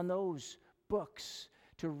hands on those books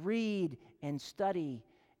to read and study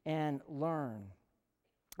and learn.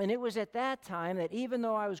 And it was at that time that, even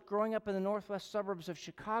though I was growing up in the northwest suburbs of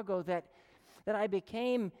Chicago, that I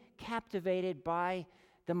became captivated by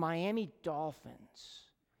the Miami Dolphins.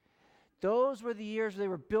 Those were the years they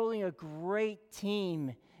were building a great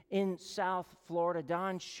team in South Florida.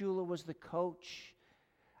 Don Shula was the coach.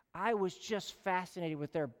 I was just fascinated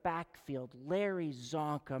with their backfield, Larry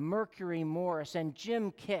Zonka, Mercury Morris, and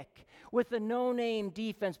Jim Kick, with the no-name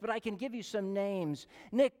defense, but I can give you some names: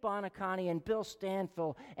 Nick Bonacani and Bill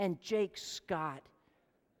Stanfill and Jake Scott.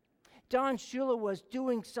 Don Shula was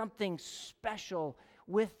doing something special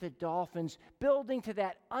with the Dolphins, building to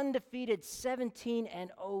that undefeated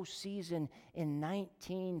 17-0 season in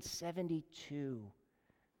 1972.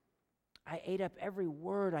 I ate up every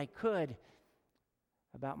word I could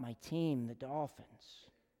about my team, the Dolphins.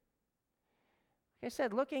 Like I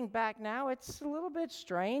said, looking back now, it's a little bit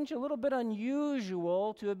strange, a little bit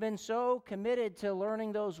unusual to have been so committed to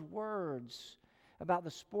learning those words about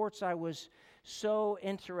the sports I was so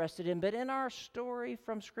interested in. But in our story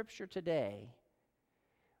from Scripture today,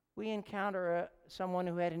 we encounter someone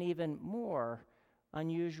who had an even more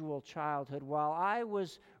unusual childhood. While I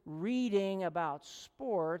was reading about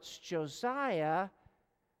sports, Josiah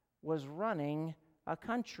was running a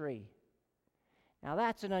country. Now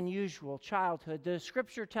that's an unusual childhood. The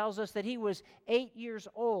Scripture tells us that he was 8 years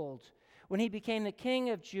old when he became the king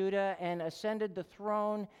of Judah and ascended the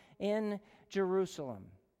throne in Jerusalem.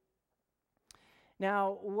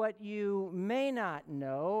 Now, what you may not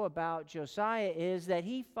know about Josiah is that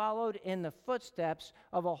he followed in the footsteps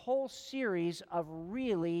of a whole series of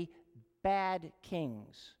really bad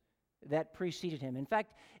kings that preceded him. In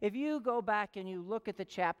fact, if you go back and you look at the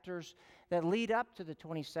chapters that lead up to the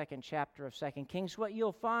 22nd chapter of 2 Kings, what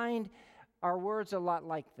you'll find are words a lot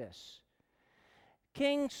like this.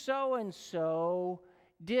 King so-and-so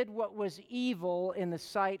did what was evil in the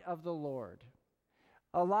sight of the Lord.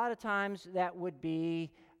 A lot of times that would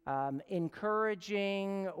be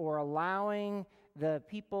encouraging or allowing the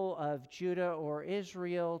people of Judah or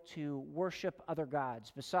Israel to worship other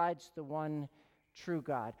gods besides the one true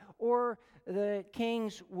God. Or the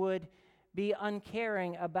kings would be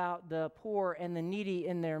uncaring about the poor and the needy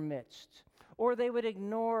in their midst. Or they would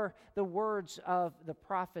ignore the words of the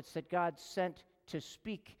prophets that God sent to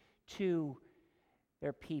speak to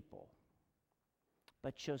their people.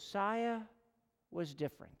 But Josiah was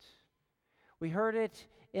different. We heard it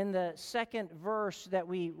in the second verse that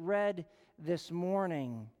we read this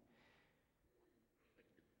morning.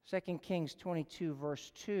 2 Kings 22,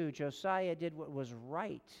 verse 2, Josiah did what was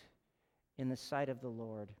right in the sight of the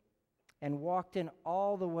Lord and walked in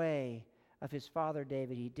all the way of his father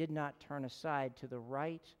David. He did not turn aside to the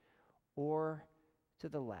right or to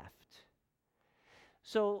the left.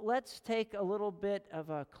 So let's take a little bit of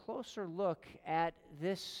a closer look at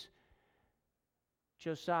this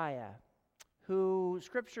Josiah, who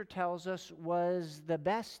Scripture tells us was the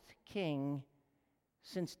best king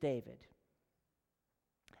since David.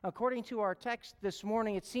 According to our text this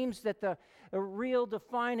morning, it seems that the real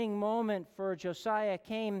defining moment for Josiah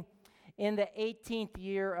came in the 18th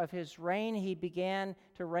year of his reign. He began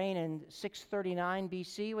to reign in 639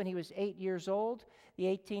 BC when he was 8 years old. The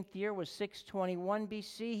 18th year was 621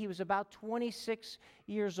 BC. He was about 26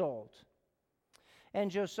 years old. And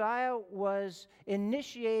Josiah was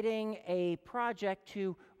initiating a project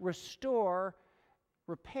to repair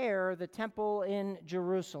the temple in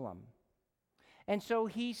Jerusalem. And so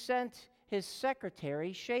he sent his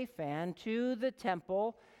secretary, Shaphan, to the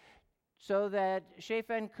temple so that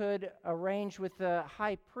Shaphan could arrange with the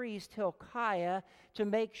high priest, Hilkiah, to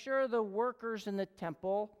make sure the workers in the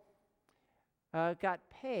temple got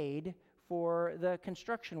paid for the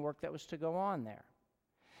construction work that was to go on there.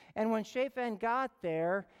 And when Shaphan got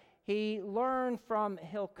there, he learned from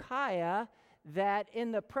Hilkiah that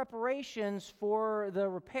in the preparations for the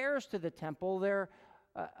repairs to the temple,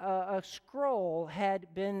 a scroll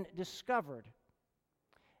had been discovered.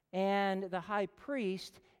 and the high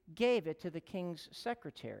priest gave it to the king's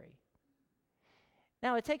secretary.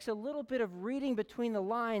 Now, it takes a little bit of reading between the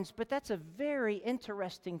lines, but that's a very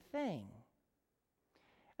interesting thing.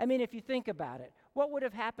 I mean, if you think about it, what would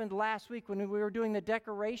have happened last week when we were doing the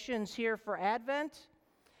decorations here for Advent?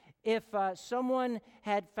 If someone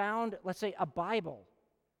had found, let's say, a Bible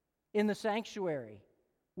in the sanctuary,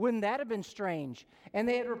 wouldn't that have been strange? And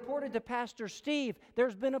they had reported to Pastor Steve,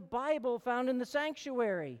 there's been a Bible found in the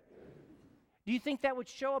sanctuary. Do you think that would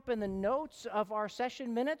show up in the notes of our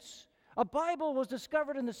session minutes? A Bible was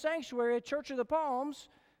discovered in the sanctuary at Church of the Palms.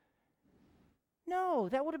 No,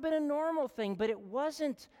 that would have been a normal thing, but it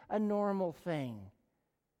wasn't a normal thing.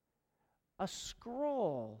 A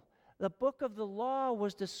scroll, the book of the law,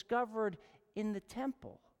 was discovered in the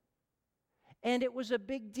temple, and it was a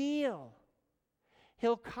big deal.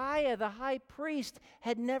 Hilkiah, the high priest,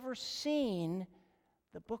 had never seen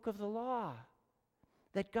the book of the law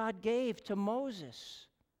that God gave to Moses.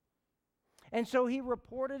 And so he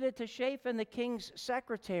reported it to Shaphan, the king's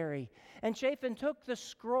secretary. And Shaphan took the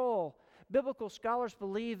scroll. Biblical scholars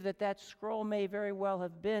believe that that scroll may very well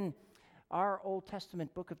have been our Old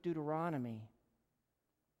Testament book of Deuteronomy.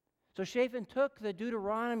 So Shaphan took the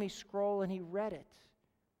Deuteronomy scroll and he read it.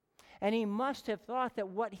 And he must have thought that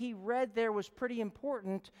what he read there was pretty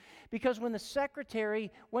important, because when the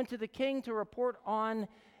secretary went to the king to report on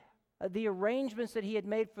the arrangements that he had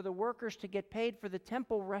made for the workers to get paid for the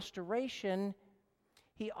temple restoration,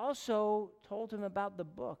 he also told him about the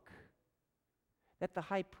book that the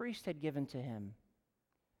high priest had given to him.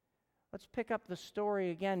 Let's pick up the story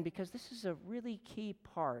again, because this is a really key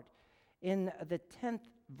part in the 10th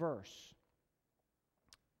verse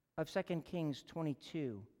of 2 Kings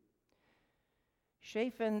 22.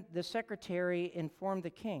 Shaphan, the secretary, informed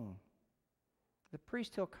the king, "The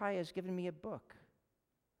priest Hilkiah has given me a book."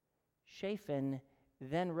 Shaphan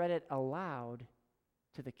then read it aloud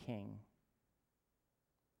to the king.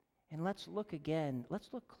 And let's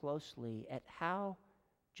look closely at how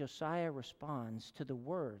Josiah responds to the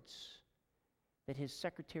words that his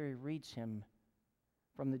secretary reads him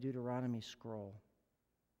from the Deuteronomy scroll.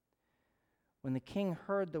 When the king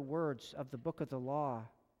heard the words of the book of the law,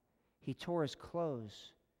 he tore his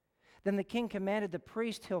clothes. Then the king commanded the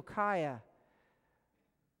priest Hilkiah,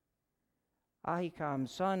 Ahikam,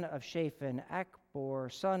 son of Shaphan,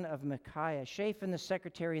 Akbor, son of Micaiah, Shaphan the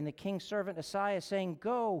secretary, and the king's servant Asaiah, saying,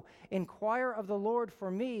 "Go, inquire of the Lord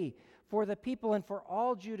for me, for the people, and for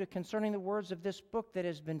all Judah concerning the words of this book that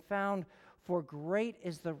has been found. For great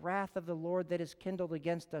is the wrath of the Lord that is kindled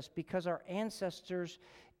against us, because our ancestors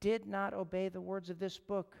did not obey the words of this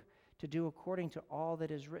book to do according to all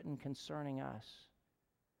that is written concerning us."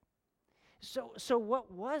 So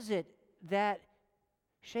what was it that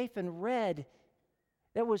Shaphan read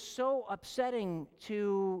that was so upsetting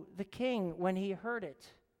to the king when he heard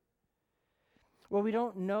it? Well, we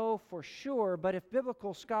don't know for sure, but if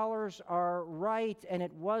biblical scholars are right and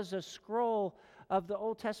it was a scroll of the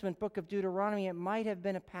Old Testament book of Deuteronomy, it might have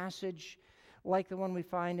been a passage like the one we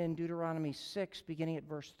find in Deuteronomy 6, beginning at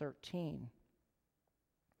verse 13.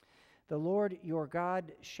 "The Lord your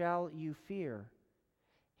God shall you fear,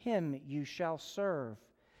 him you shall serve,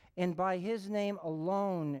 and by his name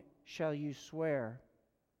alone shall you swear.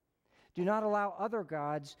 Do not allow other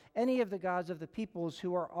gods, any of the gods of the peoples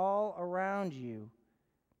who are all around you,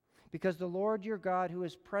 because the Lord your God who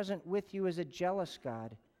is present with you is a jealous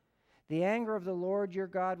God. The anger of the Lord your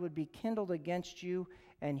God would be kindled against you,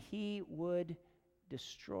 and he would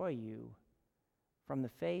destroy you from the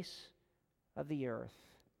face of the earth."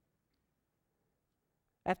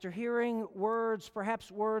 After hearing words,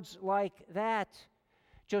 perhaps words like that,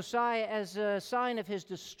 Josiah, as a sign of his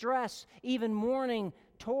distress, even mourning,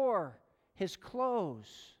 tore his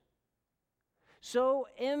clothes. So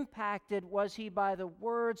impacted was he by the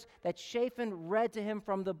words that Shaphan read to him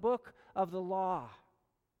from the book of the law.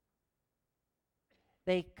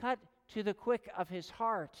 They cut to the quick of his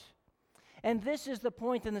heart. And this is the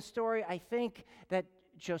point in the story, I think, that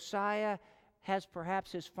Josiah has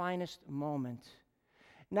perhaps his finest moment.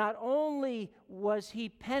 Not only was he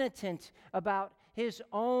penitent about his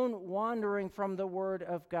own wandering from the Word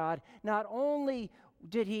of God, not only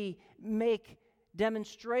did he make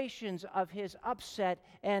demonstrations of his upset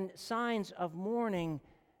and signs of mourning,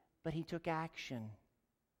 but he took action.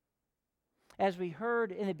 As we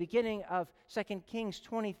heard in the beginning of 2 Kings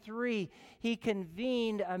 23, he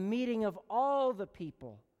convened a meeting of all the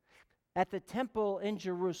people at the temple in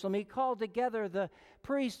Jerusalem. He called together the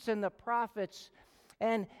priests and the prophets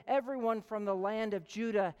and everyone from the land of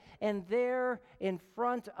Judah, and there in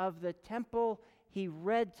front of the temple, he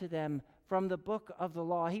read to them from the book of the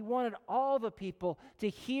law. He wanted all the people to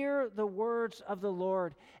hear the words of the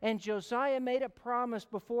Lord. And Josiah made a promise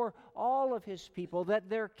before all of his people that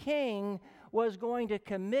their king was going to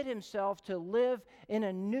commit himself to live in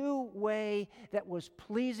a new way that was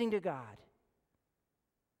pleasing to God.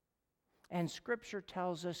 And Scripture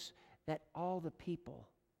tells us that all the people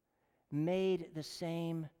made the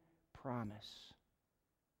same promise.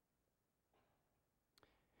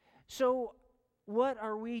 So, what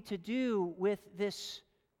are we to do with this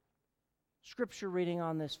Scripture reading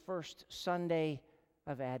on this first Sunday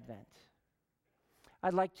of Advent?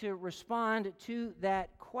 I'd like to respond to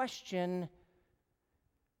that question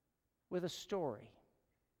with a story,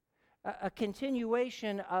 a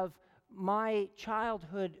continuation of my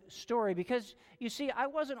childhood story, because you see, I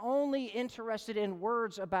wasn't only interested in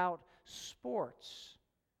words about sports.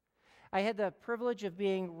 I had the privilege of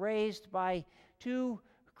being raised by two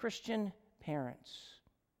Christian parents.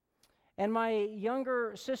 And my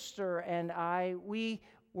younger sister and I, we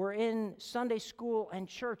were in Sunday school and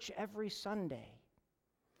church every Sunday.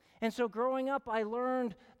 And so growing up, I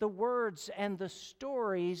learned the words and the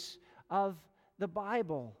stories of the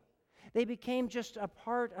Bible. They became just a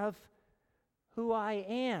part of who I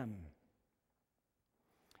am.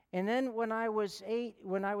 And then when I was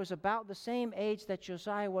about the same age that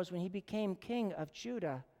Josiah was when he became king of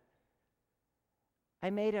Judah, I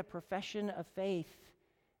made a profession of faith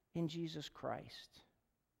in Jesus Christ.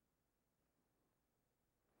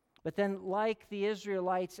 But then, like the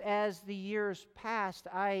Israelites, as the years passed,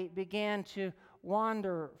 I began to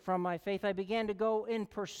wander from my faith. I began to go in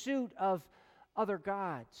pursuit of other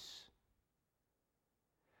gods.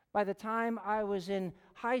 By the time I was in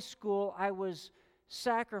high school, I was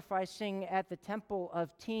sacrificing at the temple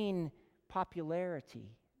of teen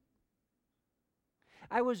popularity.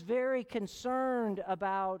 I was very concerned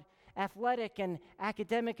about athletic and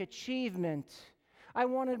academic achievement. I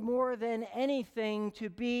wanted more than anything to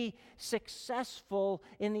be successful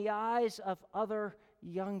in the eyes of other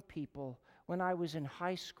young people when I was in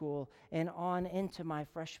high school and on into my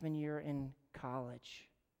freshman year in college.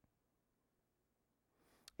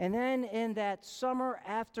 And then in that summer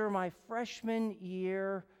after my freshman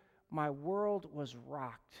year, my world was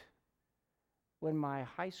rocked when my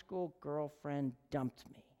high school girlfriend dumped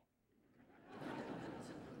me.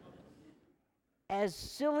 As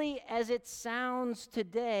silly as it sounds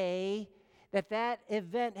today, that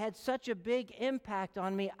event had such a big impact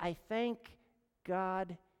on me, I thank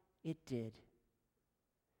God it did.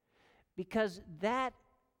 Because that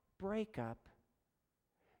breakup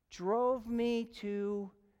drove me to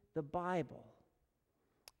the Bible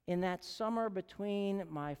in that summer between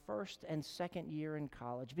my first and second year in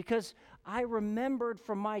college, because I remembered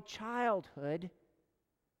from my childhood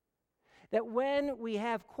that when we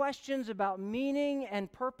have questions about meaning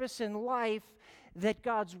and purpose in life, that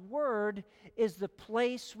God's Word is the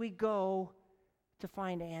place we go to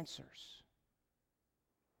find answers.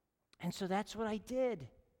 And so that's what I did.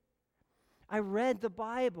 I read the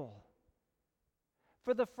Bible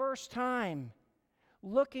for the first time,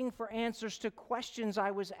 looking for answers to questions I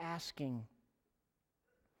was asking.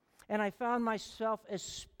 And I found myself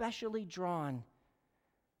especially drawn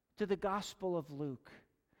to the Gospel of Luke,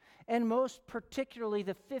 and most particularly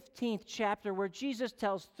the 15th chapter, where Jesus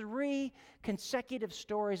tells 3 consecutive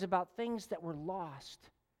stories about things that were lost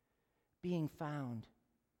being found: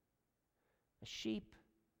 a sheep,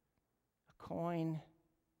 a coin,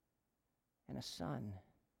 and a son.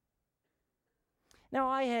 Now,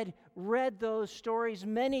 I had read those stories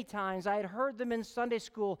many times. I had heard them in Sunday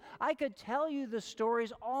school. I could tell you the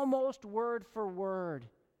stories almost word for word.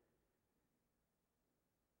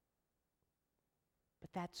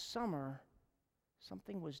 But that summer,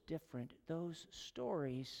 something was different. Those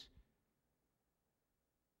stories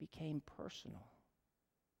became personal.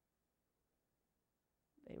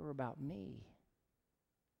 They were about me.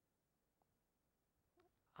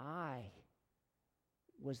 I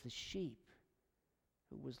was the sheep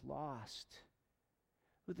who was lost,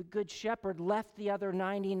 who the Good Shepherd left the other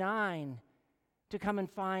 99 to come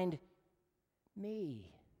and find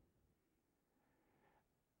me.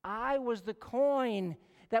 I was the coin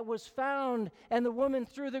that was found, and the woman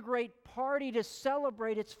threw the great party to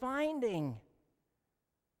celebrate its finding.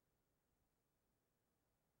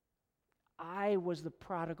 I was the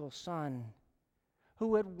prodigal son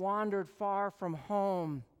who had wandered far from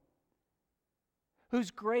home, whose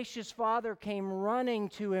gracious father came running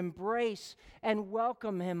to embrace and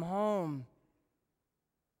welcome him home.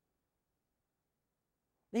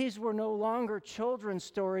 These were no longer children's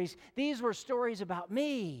stories. These were stories about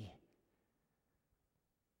me.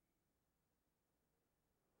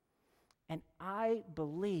 And I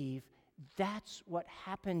believe That's what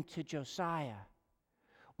happened to Josiah.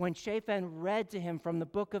 When Shaphan read to him from the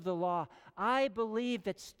book of the law, I believe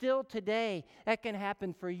that still today that can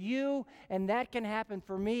happen for you and that can happen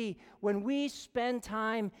for me when we spend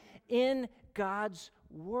time in God's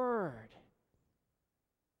Word.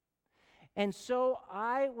 And so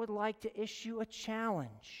I would like to issue a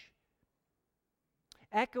challenge,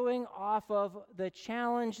 echoing off of the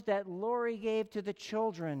challenge that Lori gave to the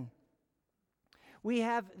children. We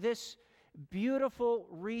have this beautiful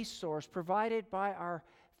resource provided by our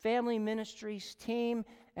family ministries team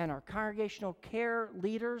and our congregational care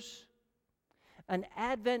leaders, an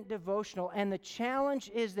Advent devotional. And the challenge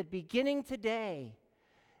is that beginning today,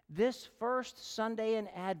 this first Sunday in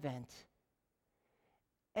Advent,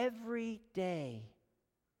 every day,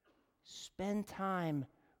 spend time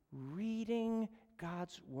reading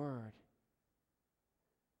God's Word,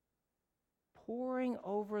 poring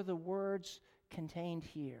over the words contained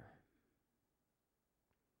here.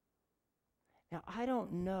 Now, I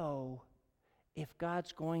don't know if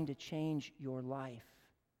God's going to change your life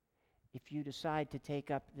if you decide to take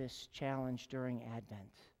up this challenge during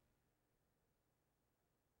Advent.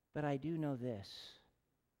 But I do know this.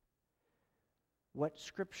 What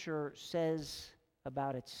Scripture says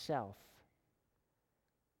about itself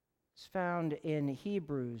is found in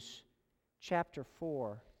Hebrews chapter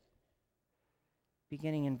 4,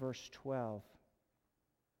 beginning in verse 12.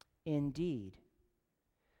 Indeed,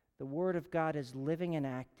 the Word of God is living and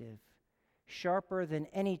active, sharper than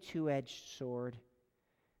any two-edged sword,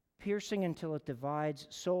 piercing until it divides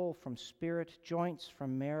soul from spirit, joints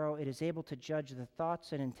from marrow. It is able to judge the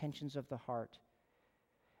thoughts and intentions of the heart.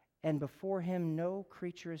 And before him no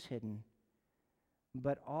creature is hidden,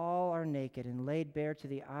 but all are naked and laid bare to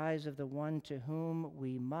the eyes of the one to whom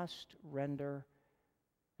we must render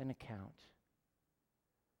an account.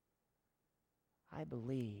 I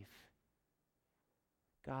believe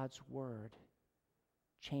God's Word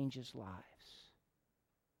changes lives.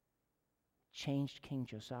 Changed King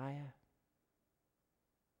Josiah.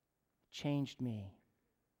 Changed me.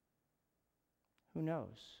 Who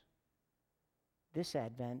knows? This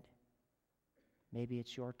Advent, maybe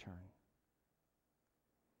it's your turn.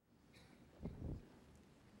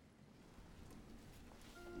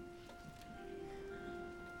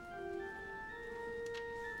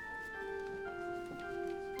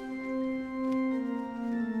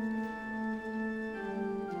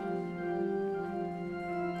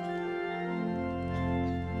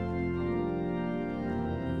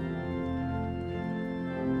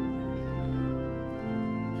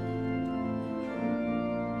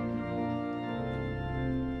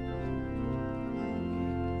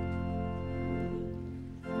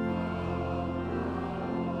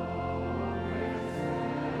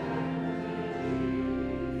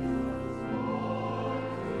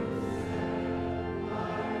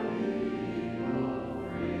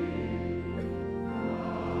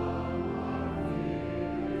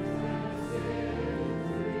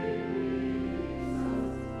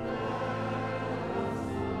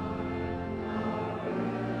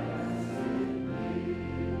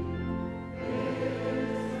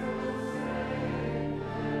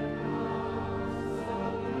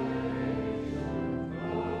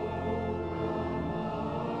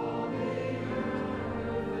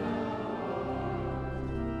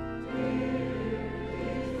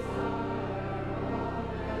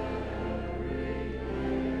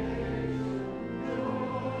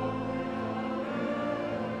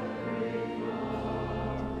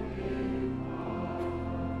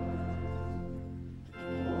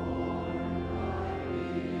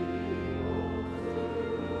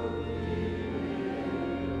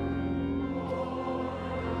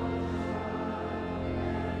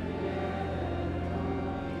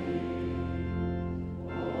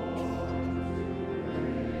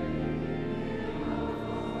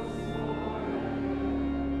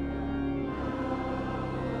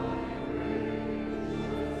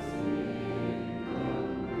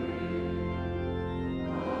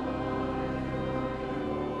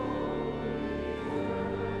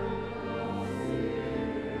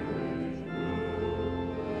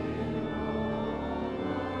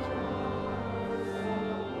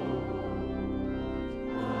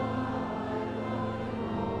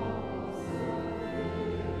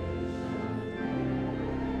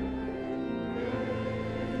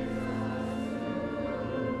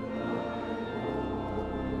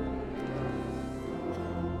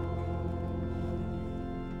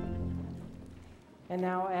 And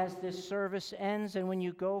now, as this service ends and when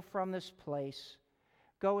you go from this place,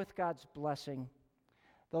 go with God's blessing.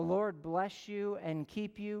 The Lord bless you and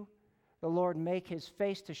keep you. The Lord make his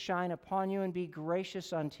face to shine upon you and be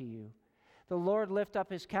gracious unto you. the Lord lift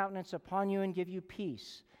up his countenance upon you and give you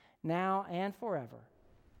peace, now and forever.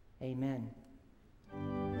 Amen.